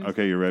 4 Okay. teams?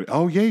 Okay, you're ready.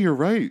 Oh yeah, you're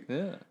right.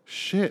 Yeah.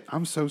 Shit,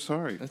 I'm so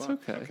sorry. That's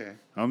Fuck. okay. Okay.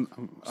 I'm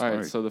All sorry.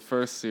 right. So the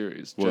first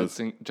series, Was-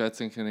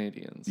 Jets and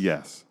Canadians.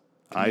 Yes.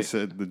 I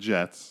said the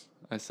Jets.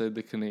 I said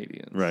the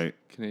Canadians. Right.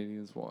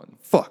 Canadians won.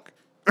 Fuck.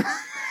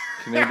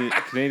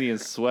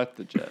 Canadians swept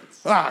the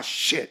Jets. Ah,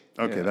 shit.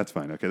 Okay, Yeah. that's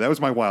fine. Okay, that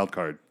was my wild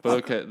card.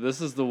 But okay,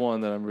 this is the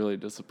one that I'm really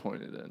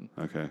disappointed in.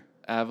 Okay.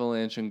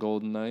 Avalanche and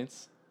Golden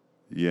Knights.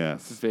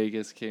 Yes.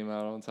 Vegas came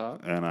out on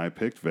top. And I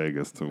picked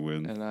Vegas to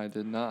win. And I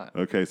did not.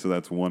 Okay, so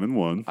that's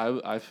 1-1.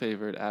 I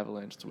favored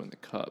Avalanche to win the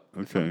cup,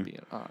 if Okay. I'm being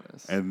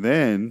honest. And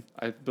then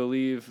I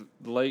believe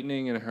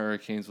Lightning and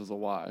Hurricanes was a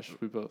wash.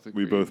 We both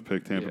agreed. we both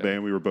picked Tampa Yeah. Bay,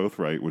 and we were both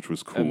right, which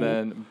was cool. And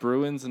then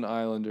Bruins and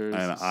Islanders.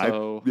 And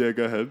so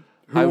go ahead.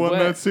 Who won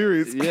that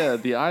series? Yeah,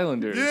 the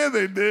Islanders. Yeah,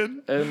 they did.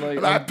 And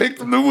like I picked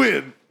them to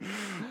win.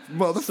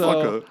 Motherfucker.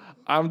 So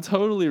I'm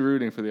totally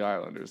rooting for the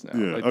Islanders now.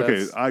 Yeah. Like, Okay.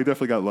 that's- I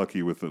definitely got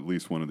lucky with at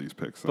least one of these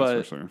picks.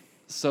 That's for sure.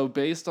 So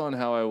based on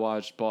how I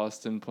watched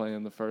Boston play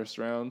in the first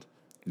round,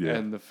 Yeah.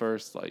 and the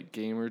first like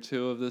game or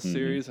two of this Mhm.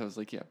 series, I was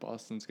like, yeah,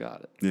 Boston's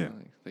got it. Yeah.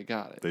 Like, they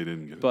got it. They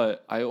didn't get it.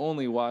 But I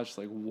only watched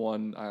like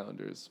one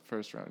Islanders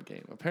first round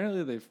game.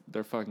 Apparently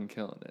they're fucking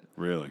killing it.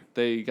 Really?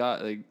 They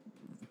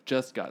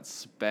just got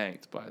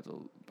spanked by the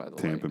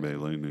Tampa Lightning. Bay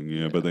Lightning.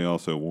 Yeah, but they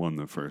also won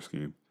the first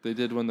game. They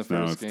did win the So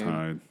now first it's game.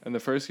 tied. And the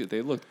first game,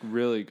 they looked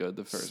really good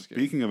the first game.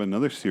 Speaking of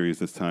another series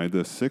that's tied,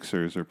 the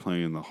Sixers are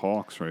playing the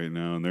Hawks right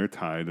now, and they're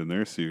tied in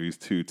their series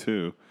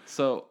 2-2.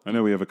 So I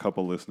know we have a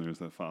couple listeners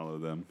that follow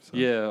them. So.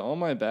 yeah, all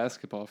my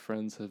basketball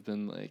friends have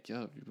been like,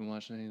 yo, have you been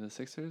watching any of the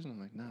Sixers? And I'm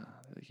like, nah.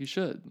 They're like, you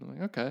should. I'm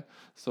like, okay.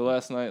 So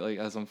last night, like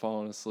as I'm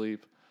falling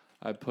asleep,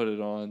 I put it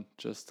on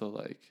just to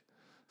like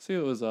see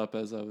what was up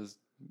as I was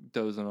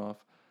dozing off.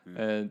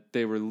 And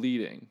they were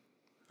leading.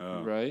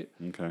 Oh, right?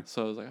 Okay.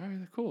 So I was like, all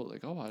right, cool.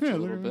 Like I'll watch Yeah, a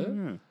little they're-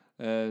 bit.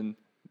 And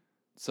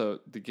so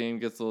the game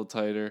gets a little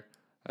tighter.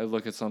 I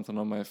look at something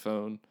on my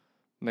phone.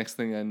 Next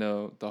thing I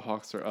know, the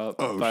Hawks are up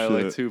by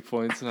like shit. 2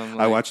 points, and I'm like,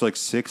 I watched like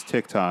 6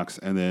 TikToks,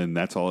 and then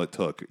that's all it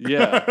took.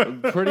 yeah,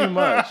 pretty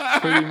much.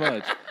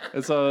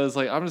 And so I was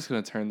like, I'm just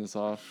gonna turn this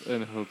off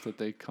and hope that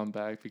they come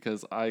back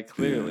because I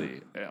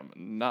clearly am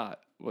not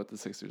what the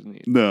Sixers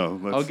need. No,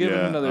 I'll give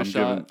it another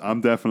shot.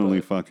 I'm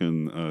definitely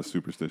fucking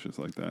superstitious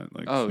like that.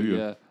 Like, Oh see ya.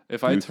 yeah,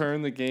 if I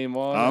turn the game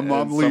on I'm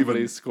and somebody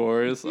leaving.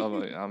 scores, I'm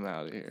like, I'm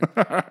out of here.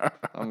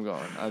 I'm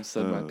going. I've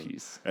said my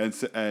piece.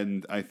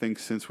 And I think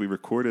since we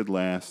recorded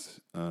last,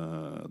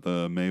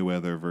 the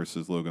Mayweather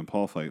versus Logan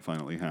Paul fight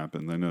finally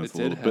happened. I know it's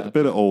It a did little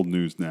bit of old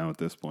news now at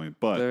this point,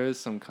 but There is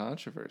some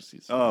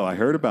controversies. oh, I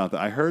heard about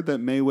that. I heard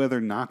that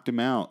Mayweather knocked him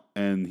out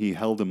and he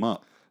held him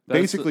up,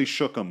 basically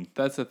shook him.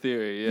 That's a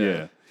theory. Yeah.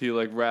 Yeah. He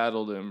like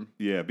rattled him.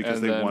 Yeah, because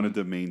and they then- wanted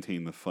to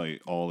maintain the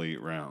fight all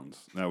 8 rounds.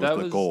 That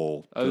was the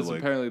goal. That to, was like-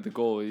 apparently the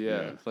goal.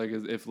 Yeah. Yeah. Like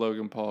if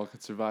Logan Paul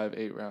could survive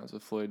 8 rounds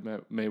with Floyd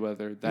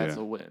Mayweather, that's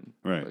Yeah. a win.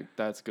 Right. Like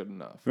that's good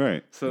enough.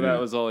 Right. So Yeah. that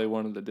was all he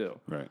wanted to do.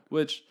 Right.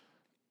 Which,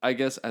 I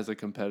guess, as a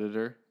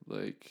competitor,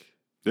 like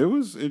It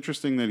was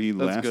interesting that he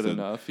That's lasted. good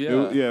enough,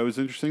 It yeah. was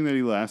interesting that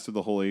he lasted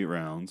the whole 8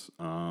 rounds.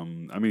 I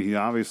mean, he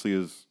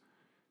obviously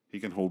he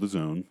can hold his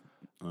own.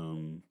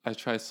 I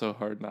try so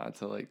hard not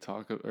to like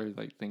talk or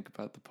like think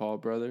about the Paul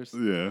brothers.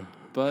 Yeah.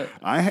 But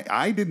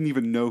I didn't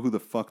even know who the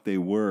fuck they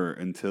were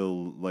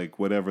until like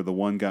whatever the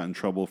one got in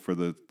trouble for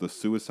the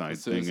suicide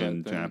thing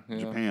in yeah.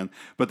 Japan.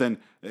 But then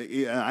I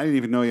didn't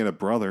even know he had a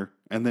brother.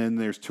 And then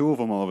there's 2 of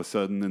them all of a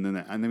sudden. And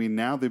I mean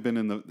now they've been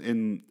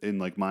in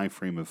like my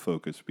frame of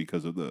focus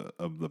because of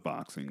the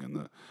boxing and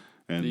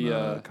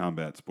the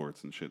combat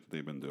sports and shit that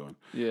they've been doing.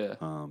 Yeah.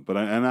 But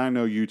I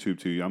know YouTube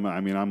too. I'm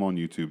on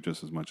YouTube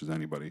just as much as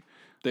anybody.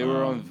 They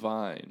were on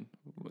Vine.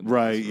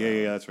 Right.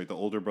 Yeah, that's right. The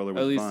older brother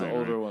was At least Vine, the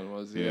older right? one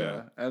was,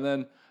 yeah. And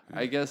then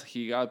I guess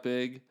he got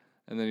big,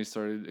 and then he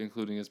started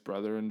including his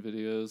brother in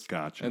videos.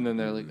 Gotcha. And then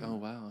they're like, "Oh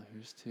wow,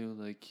 here's 2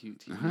 like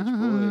cute teenage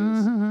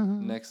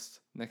boys.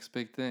 Next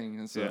big thing."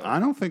 And so Yeah, I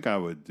don't think I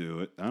would do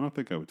it. I don't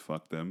think I would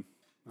fuck them.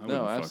 I no,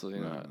 wouldn't fuck- absolutely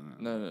not.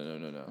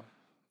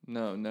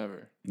 No,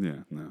 never. Yeah,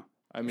 no.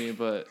 I mean,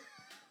 but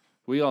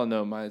we all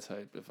know my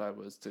type. If I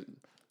was to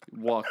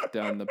walk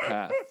down the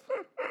path,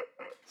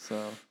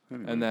 so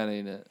Anyway. and that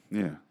ain't it.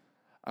 Yeah.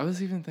 I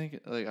was even thinking,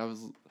 like, I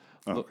was.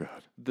 Oh, look, God.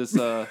 This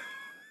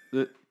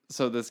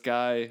so this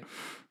guy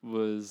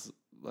was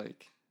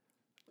like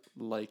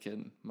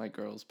liking my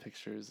girl's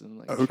pictures and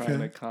like trying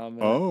to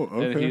comment. Oh,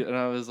 And, okay. and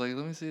I was like,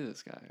 let me see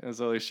this guy. And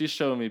so like she's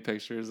showing me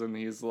pictures, and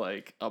he's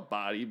like a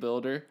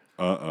bodybuilder.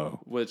 Uh-oh.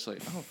 Which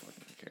like I don't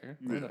fucking care.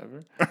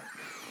 Whatever.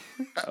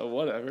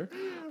 Whatever.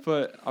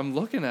 But I'm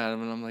looking at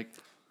him and I'm like,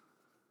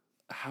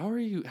 how are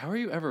you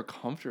ever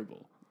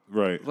comfortable?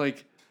 Right.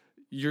 Like,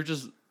 you're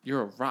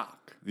a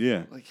rock.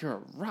 Yeah. Like, you're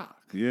a rock.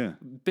 Yeah.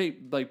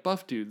 Big, like,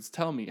 buff dudes,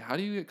 tell me, how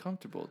do you get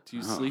comfortable? Do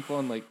you sleep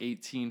on, like,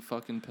 18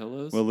 fucking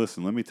pillows? Well,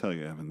 listen, let me tell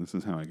you, Evan, this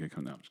is how I get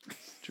comfortable.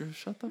 Drew,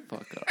 shut the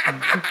fuck up.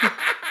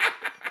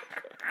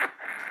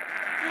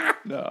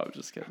 No, I'm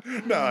just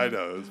kidding. No, I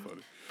know. It's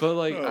funny. But,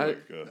 like,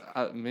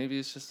 Oh, maybe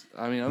it's just,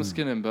 I mean, I'm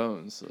skin and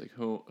bones. So, like,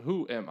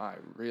 who am I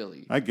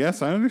really? I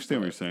guess I understand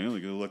what you're saying.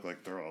 Like, it look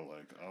like they're all,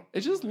 like, up. It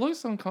just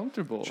looks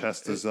uncomfortable.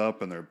 Chest is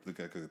up, and they're like,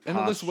 and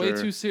it looks way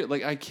too serious.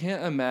 Like, I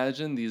can't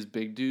imagine these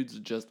big dudes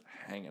just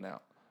hanging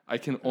out. I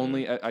can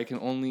only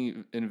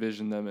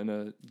envision them in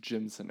a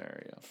gym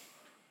scenario.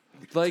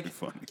 Like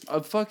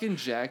a fucking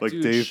jack like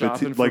dude Dave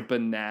shopping for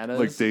bananas.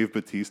 Like Dave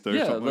Bautista or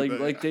something like that.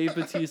 like Dave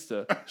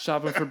Bautista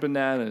shopping for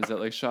bananas at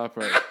like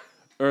ShopRite.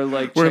 Or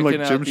like wearing checking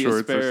like gym out the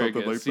shorts asparagus. or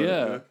something like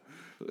that.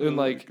 Yeah. And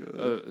like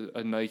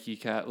a Nike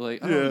cap.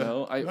 Like, I don't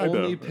know. I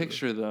only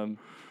picture them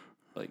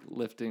like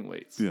lifting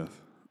weights. Yes.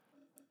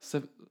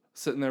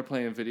 Sitting there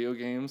playing video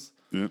games.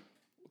 Yeah.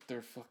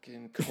 They're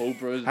fucking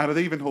cobras. How do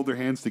they even hold their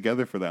hands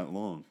together for that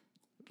long?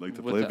 Like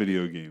to play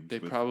video games. They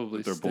probably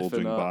with their stiffen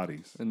bulging up,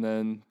 bodies. and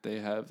then they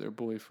have their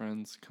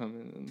boyfriends come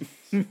in and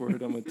squirt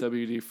them with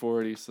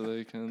WD-40 so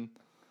they can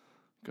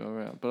go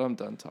around. But I'm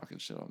done talking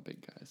shit on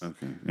big guys.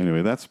 Okay.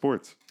 Anyway, that's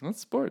sports.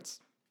 That's sports.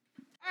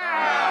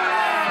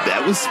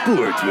 That was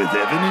sports with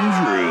Evan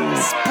and Drew.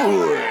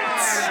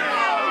 Sports.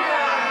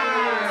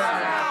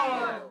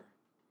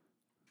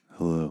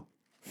 Hello.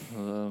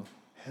 Hello.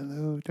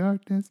 Hello,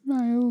 darkness,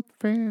 my old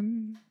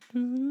friend.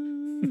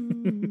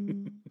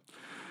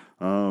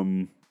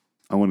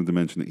 I wanted to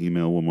mention the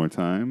email one more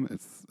time.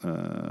 It's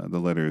the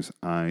letters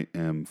I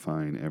am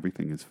fine,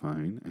 everything is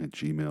fine at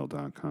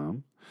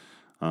gmail.com.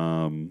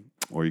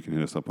 Or you can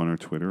hit us up on our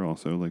Twitter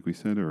also, like we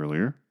said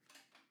earlier.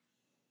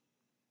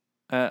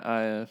 At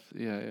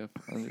IFEIF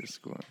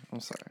 _. I'm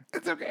sorry.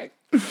 It's okay.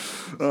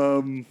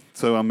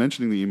 So I'm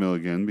mentioning the email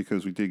again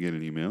because we did get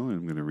an email, and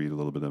I'm going to read a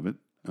little bit of it.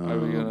 Are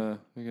we gonna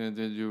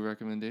do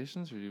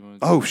recommendations, or do you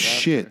want to? Oh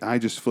shit! I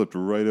just flipped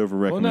right over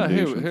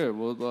recommendations. Well, no, here.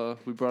 Well,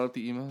 we brought up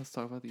the email. Let's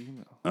talk about the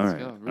email. All Let's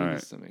right, go. Read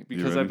this to me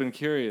because I've been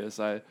curious.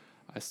 I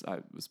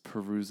was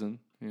perusing,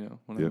 when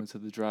I went to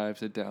the drive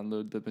to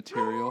download the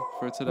material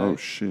for today. Oh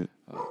shit!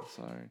 Oh,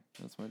 sorry,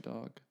 that's my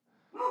dog.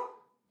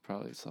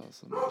 Probably saw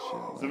some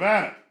shit.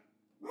 Savannah.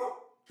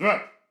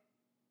 Savannah.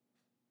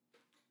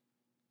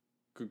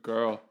 Good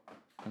girl.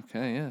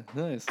 Okay, yeah,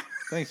 nice.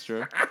 Thanks,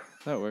 Drew.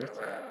 That worked.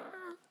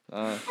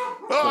 Shit!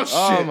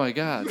 Oh my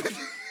god!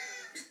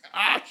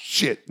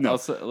 Shit! No,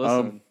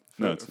 listen.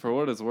 No, for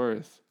what it's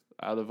worth,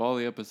 out of all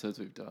the episodes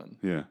we've done,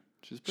 yeah,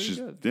 she's pretty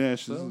good. Yeah,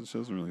 she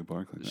doesn't really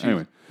bark like that.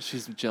 Anyway,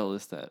 she's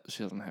jealous that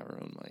she doesn't have her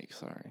own mic.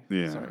 Sorry.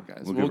 Yeah, sorry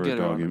guys. We'll give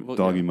her a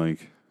doggy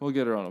mic. We'll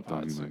get her on a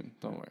pod soon.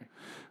 Don't worry.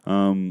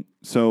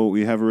 So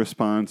we have a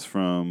response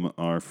from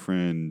our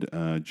friend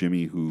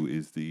Jimmy, who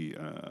is the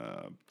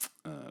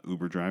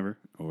Uber driver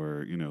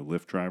or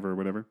Lyft driver or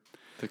whatever.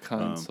 The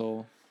kind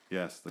soul.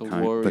 Yes,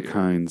 the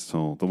kind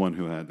soul, the one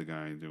who had the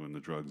guy doing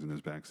the drugs in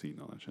his backseat and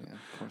all that shit.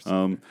 Yeah,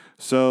 of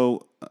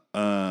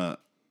course.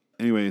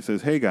 Anyway, it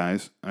says, "Hey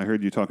guys, I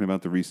heard you talking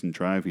about the recent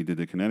drive he did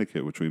to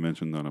Connecticut, which we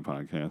mentioned on a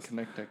podcast.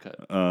 Connecticut.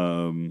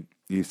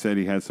 He said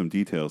he had some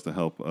details to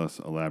help us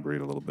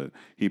elaborate a little bit.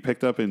 He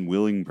picked up in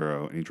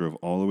Willingboro and he drove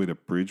all the way to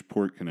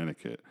Bridgeport,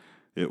 Connecticut.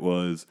 It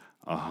was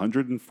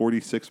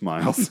 146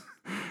 miles.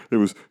 It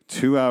was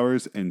 2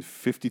 hours and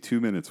 52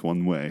 minutes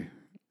one way.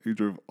 He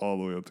drove all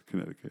the way up to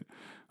Connecticut.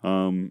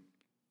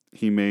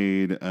 He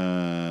made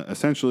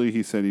essentially.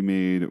 He said he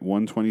made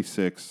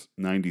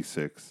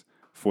 $126.96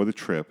 for the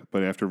trip,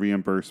 but after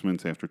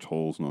reimbursements, after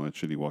tolls and all that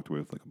shit, he walked away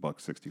with like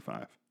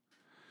 $1.65.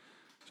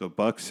 So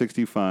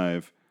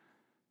 $1.65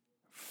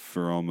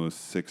 for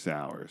almost 6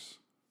 hours.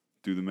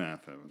 Do the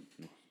math, Evan.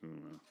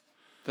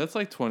 That's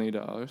like $20.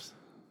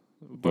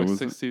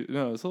 $1.60.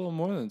 No, it's a little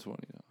more than $20.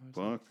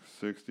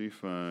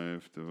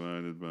 $1.65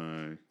 divided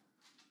by,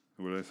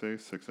 what did I say?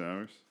 6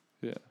 hours.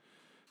 Yeah.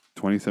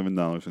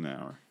 $27 an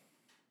hour.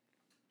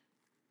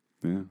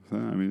 Yeah, so,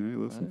 I mean, hey,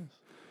 listen.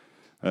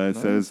 Nice.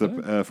 It says,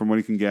 from what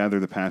he can gather,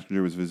 the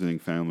passenger was visiting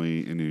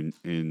family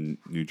in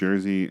New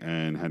Jersey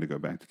and had to go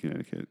back to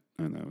Connecticut,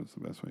 and that was the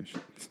best way.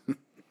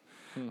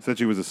 Said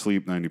she was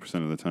asleep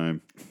 90% of the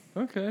time.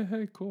 Okay,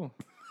 hey, cool.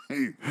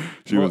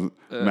 She was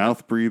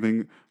mouth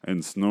breathing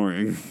and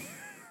snoring,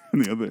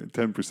 and the other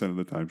 10% of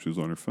the time she was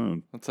on her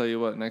phone. I'll tell you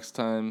what, next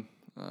time,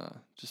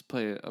 just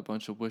play a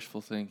bunch of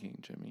wishful thinking,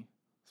 Jimmy.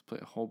 Let's play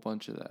a whole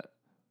bunch of that.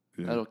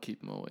 Yeah. That'll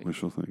keep them awake.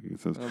 Wishful thinking.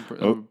 It says,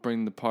 it'll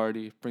bring the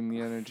party, bring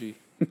the energy.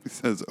 It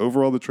says,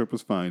 overall the trip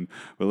was fine,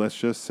 but let's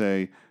just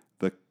say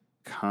the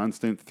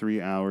constant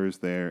 3 hours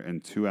there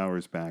and 2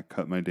 hours back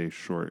cut my day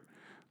short.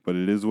 But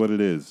it is what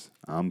it is.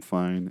 I'm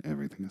fine.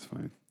 Everything is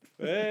fine.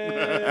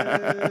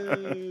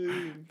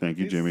 Hey! Thank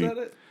you, Jimmy.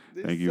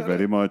 Thank you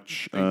very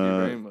much. Thank you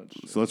very much.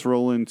 So let's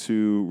roll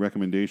into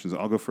recommendations.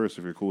 I'll go first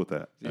if you're cool with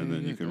that, and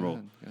then you can roll.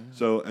 Go ahead.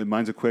 So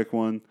mine's a quick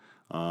one.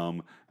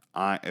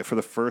 for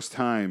the first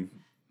time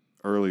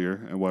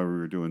earlier, and while we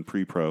were doing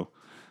pre-pro,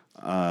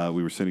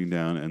 we were sitting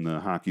down and the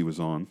hockey was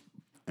on,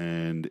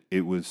 and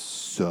it was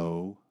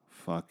so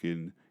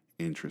fucking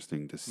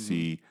interesting to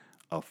see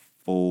a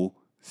full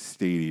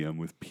stadium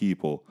with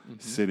people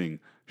sitting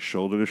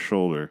shoulder to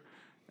shoulder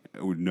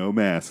with no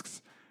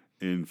masks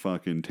in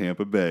fucking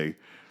Tampa Bay.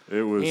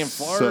 It was in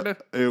Florida.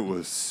 It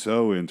was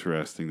so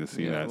interesting to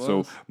see that.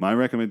 So my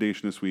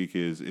recommendation this week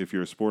is if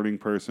you're a sporting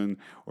person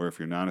or if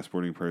you're not a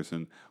sporting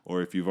person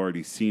or if you've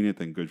already seen it,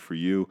 then good for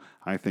you.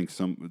 I think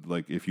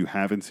if you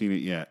haven't seen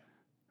it yet,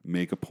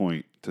 make a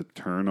point to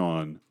turn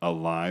on a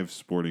live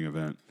sporting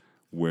event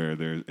where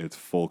it's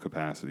full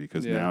capacity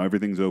because now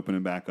everything's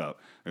opening back up.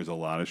 There's a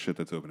lot of shit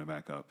that's opening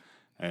back up.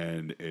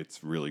 And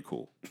it's really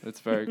cool. It's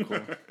very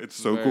cool. It's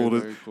so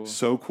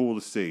so cool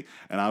to see.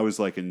 And I was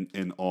like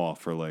in awe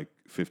for like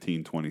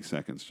 15, 20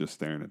 seconds just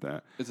staring at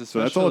that. So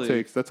that's all it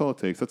takes. That's all it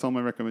takes. That's all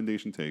my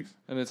recommendation takes.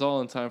 And it's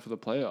all in time for the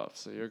playoffs.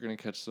 So you're going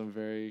to catch some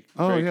very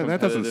that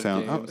doesn't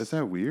sound. games. Is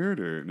that weird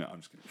or no? I'm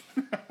just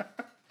kidding.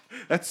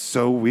 That's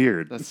so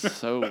weird. That's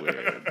so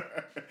weird.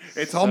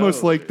 It's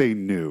almost like they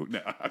knew. No,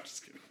 I'm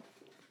just kidding.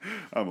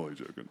 I'm only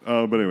joking.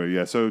 But anyway,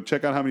 yeah. So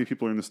check out how many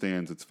people are in the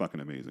stands. It's fucking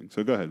amazing.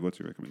 So go ahead. What's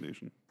your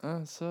recommendation?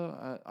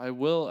 So I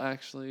will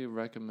actually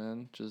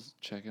recommend just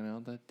checking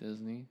out that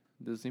Disney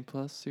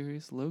Plus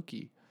series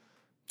Loki.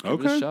 Give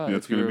it a shot.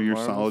 That's going to be your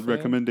solid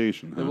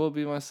recommendation. It will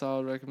be my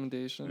solid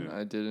recommendation. Yeah.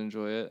 I did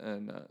enjoy it,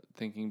 and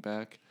thinking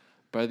back,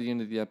 by the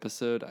end of the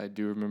episode, I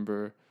do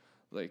remember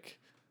like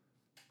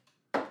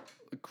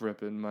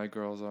gripping my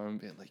girl's arm,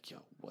 being like, "Yo,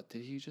 what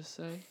did he just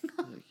say?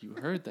 Like, you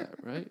heard that,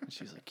 right?" And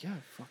she's like, "Yeah,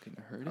 I fucking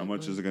heard it." How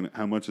much is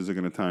it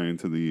gonna tie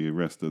into the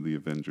rest of the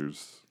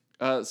Avengers?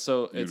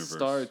 So universe? It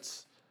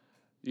starts.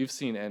 You've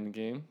seen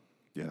Endgame.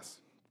 Yes.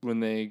 When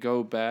they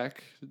go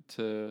back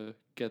to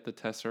get the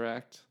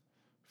Tesseract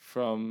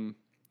from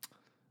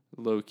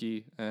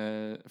Loki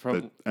and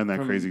from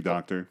crazy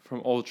doctor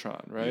from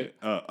Ultron, right?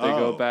 Yeah. They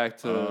go back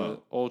to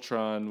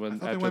Ultron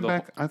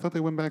I thought they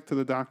went back to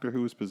the doctor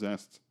who was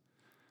possessed.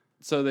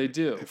 So they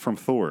do. From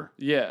Thor.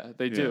 Yeah,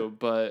 they do.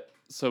 But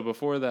so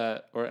before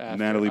that or after,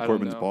 Natalie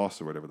Portman's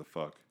boss or whatever the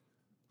fuck.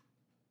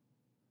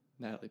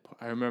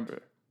 I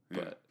remember,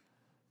 but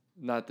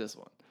not this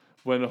one.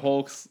 When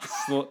Hulk's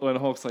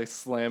like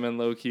slamming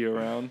Loki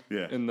around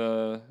in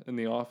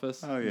the office,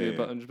 the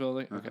Avengers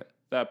building. Okay,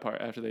 that part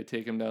after they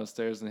take him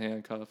downstairs in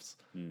handcuffs,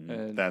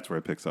 and that's where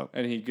it picks up.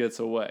 And he gets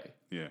away.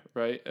 Yeah.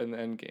 Right in the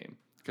Endgame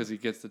because he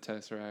gets the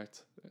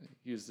Tesseract,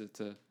 used it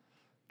to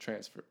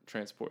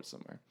transport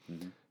somewhere.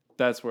 Mm-hmm.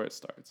 That's where it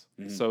starts.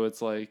 Mm-hmm. So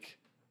it's like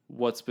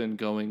what's been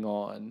going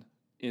on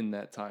in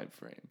that time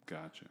frame.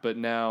 Gotcha. But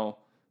now,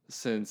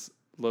 since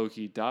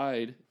Loki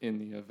died in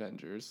the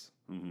Avengers,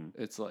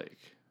 it's like,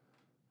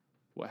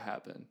 what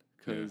happened?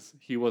 Because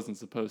he wasn't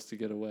supposed to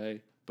get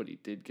away, but he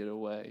did get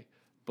away.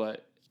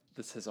 But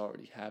this has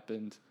already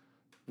happened.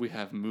 We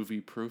have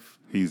movie proof.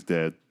 He's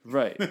dead.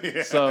 Right.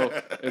 So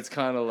it's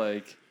kind of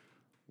like,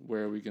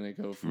 where are we going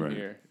to go from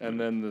here? And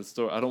then the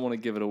story, I don't want to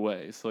give it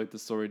away. So like the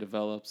story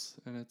develops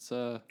and it's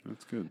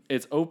that's good.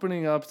 It's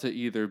opening up to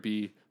either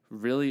be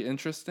really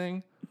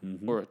interesting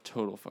or a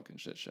total fucking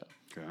shit show.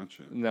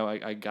 Gotcha. Now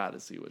I got to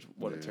see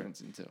what it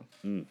turns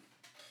into.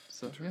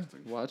 So yeah,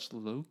 watch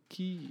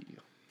Loki.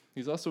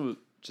 He's also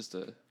just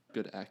a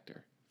good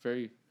actor.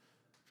 Very,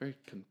 very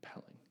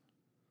compelling.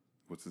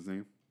 What's his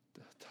name?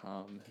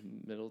 Tom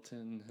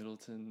Hiddleston.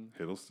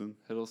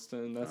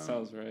 Hiddleston? That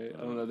sounds right. I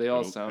don't know. They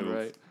all sound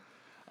right.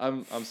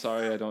 I'm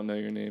sorry I don't know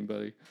your name,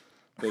 buddy,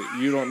 but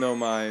you don't know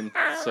mine,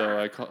 so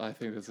I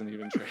think that's an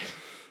even trade.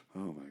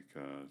 Oh my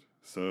god!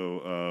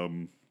 So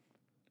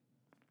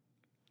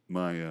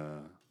my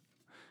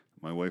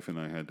wife and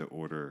I had to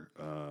order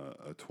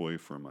a toy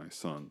for my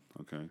son.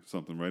 Okay,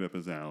 something right up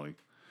his alley.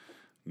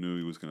 Knew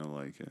he was gonna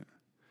like it.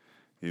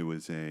 It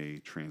was a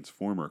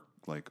Transformer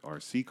like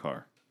RC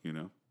car, you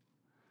know.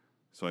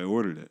 So I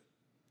ordered it,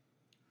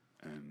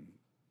 and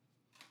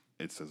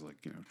it says like,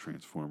 you know,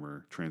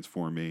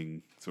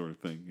 transforming sort of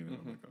thing. You know,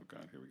 I'm like, oh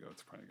god, here we go.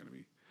 It's probably gonna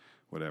be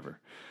whatever.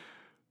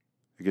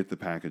 I get the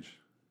package,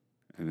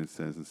 and it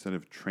says instead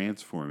of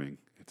transforming,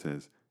 it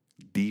says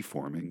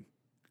deforming.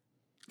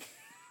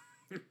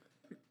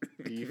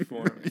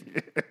 Deforming.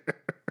 Yeah.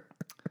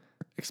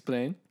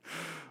 Explain.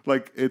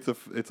 Like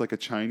it's like a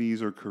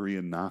Chinese or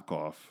Korean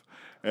knockoff.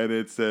 And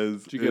it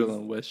says... Did you get it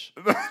on Wish?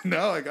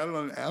 No, I got it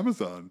on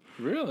Amazon.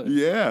 Really?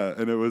 Yeah,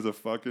 and it was a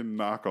fucking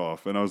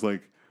knockoff. And I was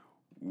like,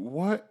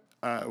 what?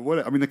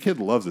 What? I mean, the kid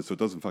loves it, so it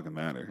doesn't fucking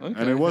matter. Okay,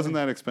 and it wasn't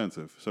that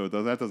expensive, so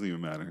that doesn't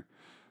even matter.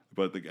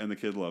 But the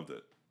kid loved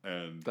it.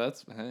 And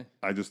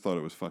I just thought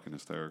it was fucking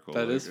hysterical.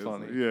 That is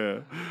funny. Yeah.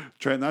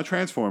 Not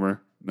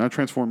Transformer, not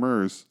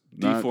Transformers,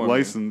 Deforming. Not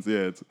licensed. Yeah,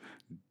 it's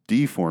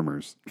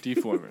Deformers.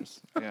 Deformers.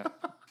 Yeah.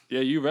 Yeah,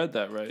 you read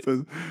that right. It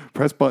says,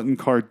 press button,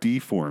 car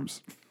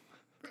deforms.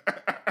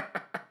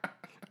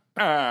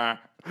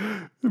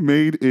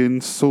 Made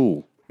in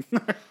Seoul.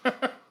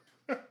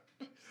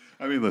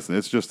 I mean, listen,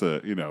 it's just a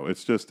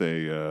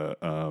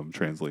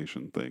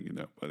translation thing, you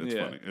know. But it's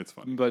funny. It's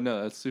funny. But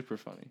no, that's super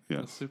funny. Yes.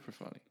 That's super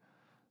funny.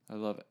 I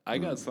love it. I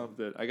got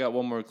something. I got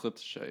one more clip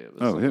to show you. It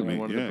was Oh, something hit me. I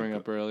wanted to bring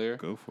up earlier.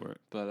 Go for it.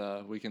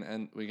 But we can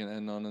end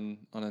on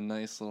a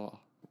nice little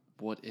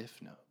what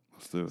if note.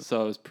 Let's do it.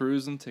 So I was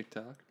perusing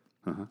TikTok,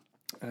 Uh-huh.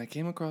 and I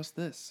came across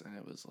this, and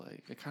it was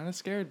like it kind of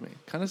scared me.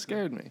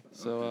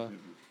 So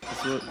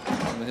that's what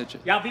I'm gonna hit you.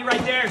 Yeah, I'll be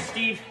right there,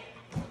 Steve.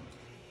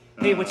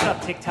 Hey, what's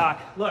up, TikTok?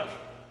 Look,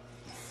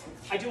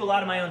 I do a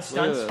lot of my own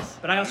stunts, this.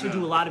 but I also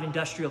do a lot of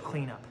industrial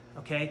cleanup,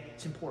 okay?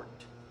 It's important.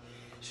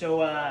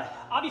 So,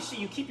 obviously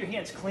you keep your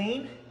hands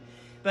clean,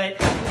 but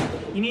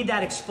you need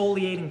that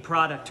exfoliating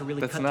product to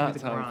really That's cut not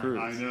through the Tom grime. Cruise.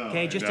 I know.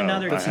 Okay, just I know.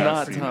 another That's tip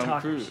not for Tom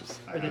TikTokers. Cruise.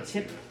 Or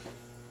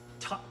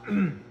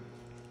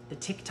the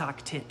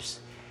TikTok tips.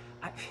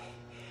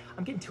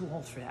 I'm getting too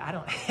old for that. I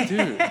don't...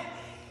 Dude.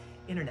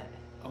 Internet.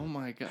 Oh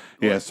my god.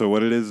 Yeah, so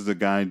what it is a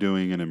guy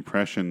doing an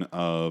impression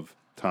of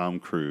Tom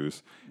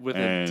Cruise. With a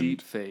and,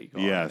 deep fake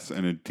on Yes,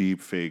 and a deep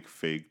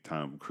fake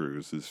Tom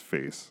Cruise's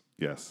face.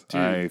 Yes. Dude.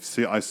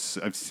 I've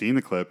seen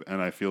the clip,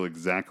 and I feel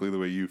exactly the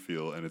way you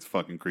feel, and it's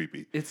fucking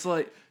creepy. It's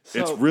like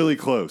it's really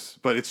close,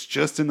 but it's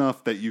just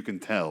enough that you can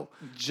tell.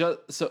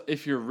 So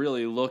if you're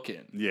really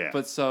looking. Yeah.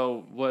 But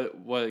so what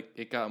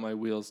it got my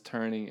wheels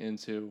turning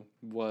into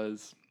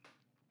was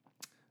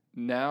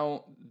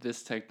now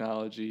this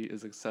technology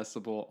is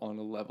accessible on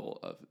a level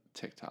of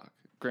TikTok.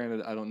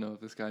 Granted, I don't know if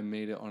this guy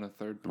made it on a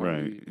third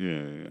party Right.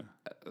 Yeah.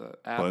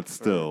 app But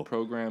still. or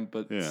program,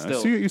 but Yeah.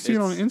 still. You see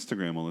it on it's-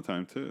 Instagram all the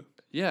time too.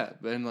 Yeah,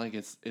 and like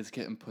it's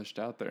getting pushed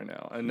out there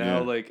now, and now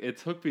Yeah. like it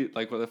took me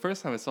like the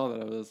first time I saw that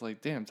I was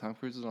like, damn, Tom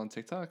Cruise is on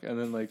TikTok, and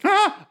then like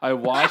I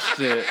watched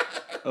it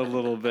a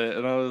little bit,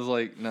 and I was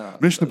like, no,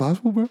 Mission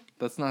Impossible, bro.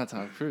 that's not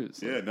Tom Cruise.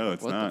 Yeah, no,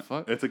 it's what not. The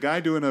fuck? It's a guy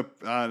doing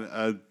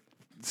a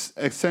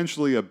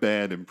essentially a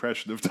bad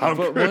impression of Tom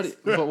but Cruise.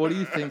 what do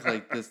you think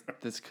like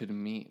this could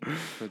mean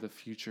for the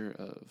future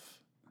of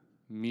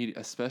media,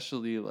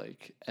 especially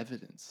like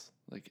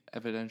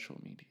evidential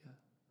media?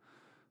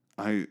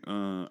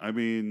 I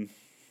mean,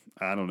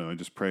 I don't know. I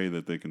just pray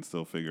that they can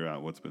still figure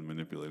out what's been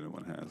manipulated and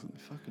what hasn't. I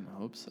fucking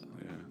hope so.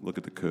 Yeah. Look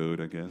at the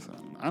code, I guess.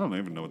 I don't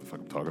even know what the fuck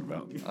I'm talking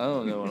about. I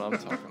don't know what I'm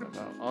talking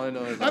about. All I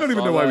know is I don't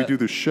even know why we do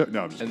this show.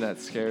 No, I'm just and that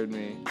scared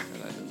me, and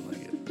I didn't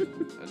like it.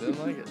 I didn't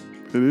like it.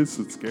 It is.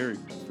 It's scary.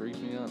 It freaked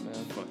me out, man.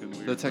 Fucking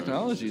weird. The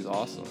technology is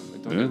awesome.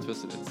 Like, don't Yeah. get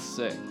twisted. It's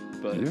sick,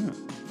 but Yeah,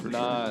 for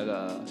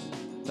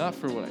not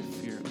for what I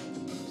fear.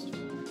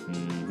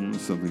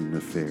 Something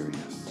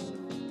nefarious.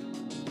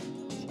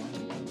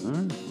 All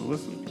right. Well,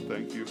 listen.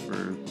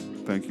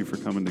 Thank you for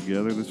coming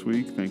together this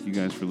week. Thank you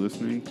guys for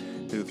listening.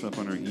 Hit us up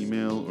on our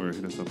email or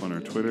hit us up on our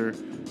Twitter.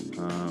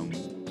 Thank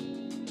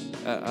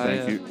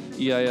you.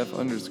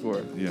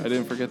 EIF_. Yes. I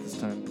didn't forget this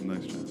time.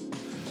 Nice job.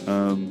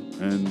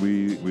 And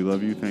we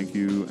love you. Thank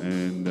you,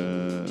 and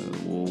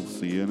we'll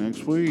see you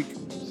next week.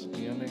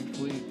 See you next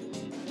week.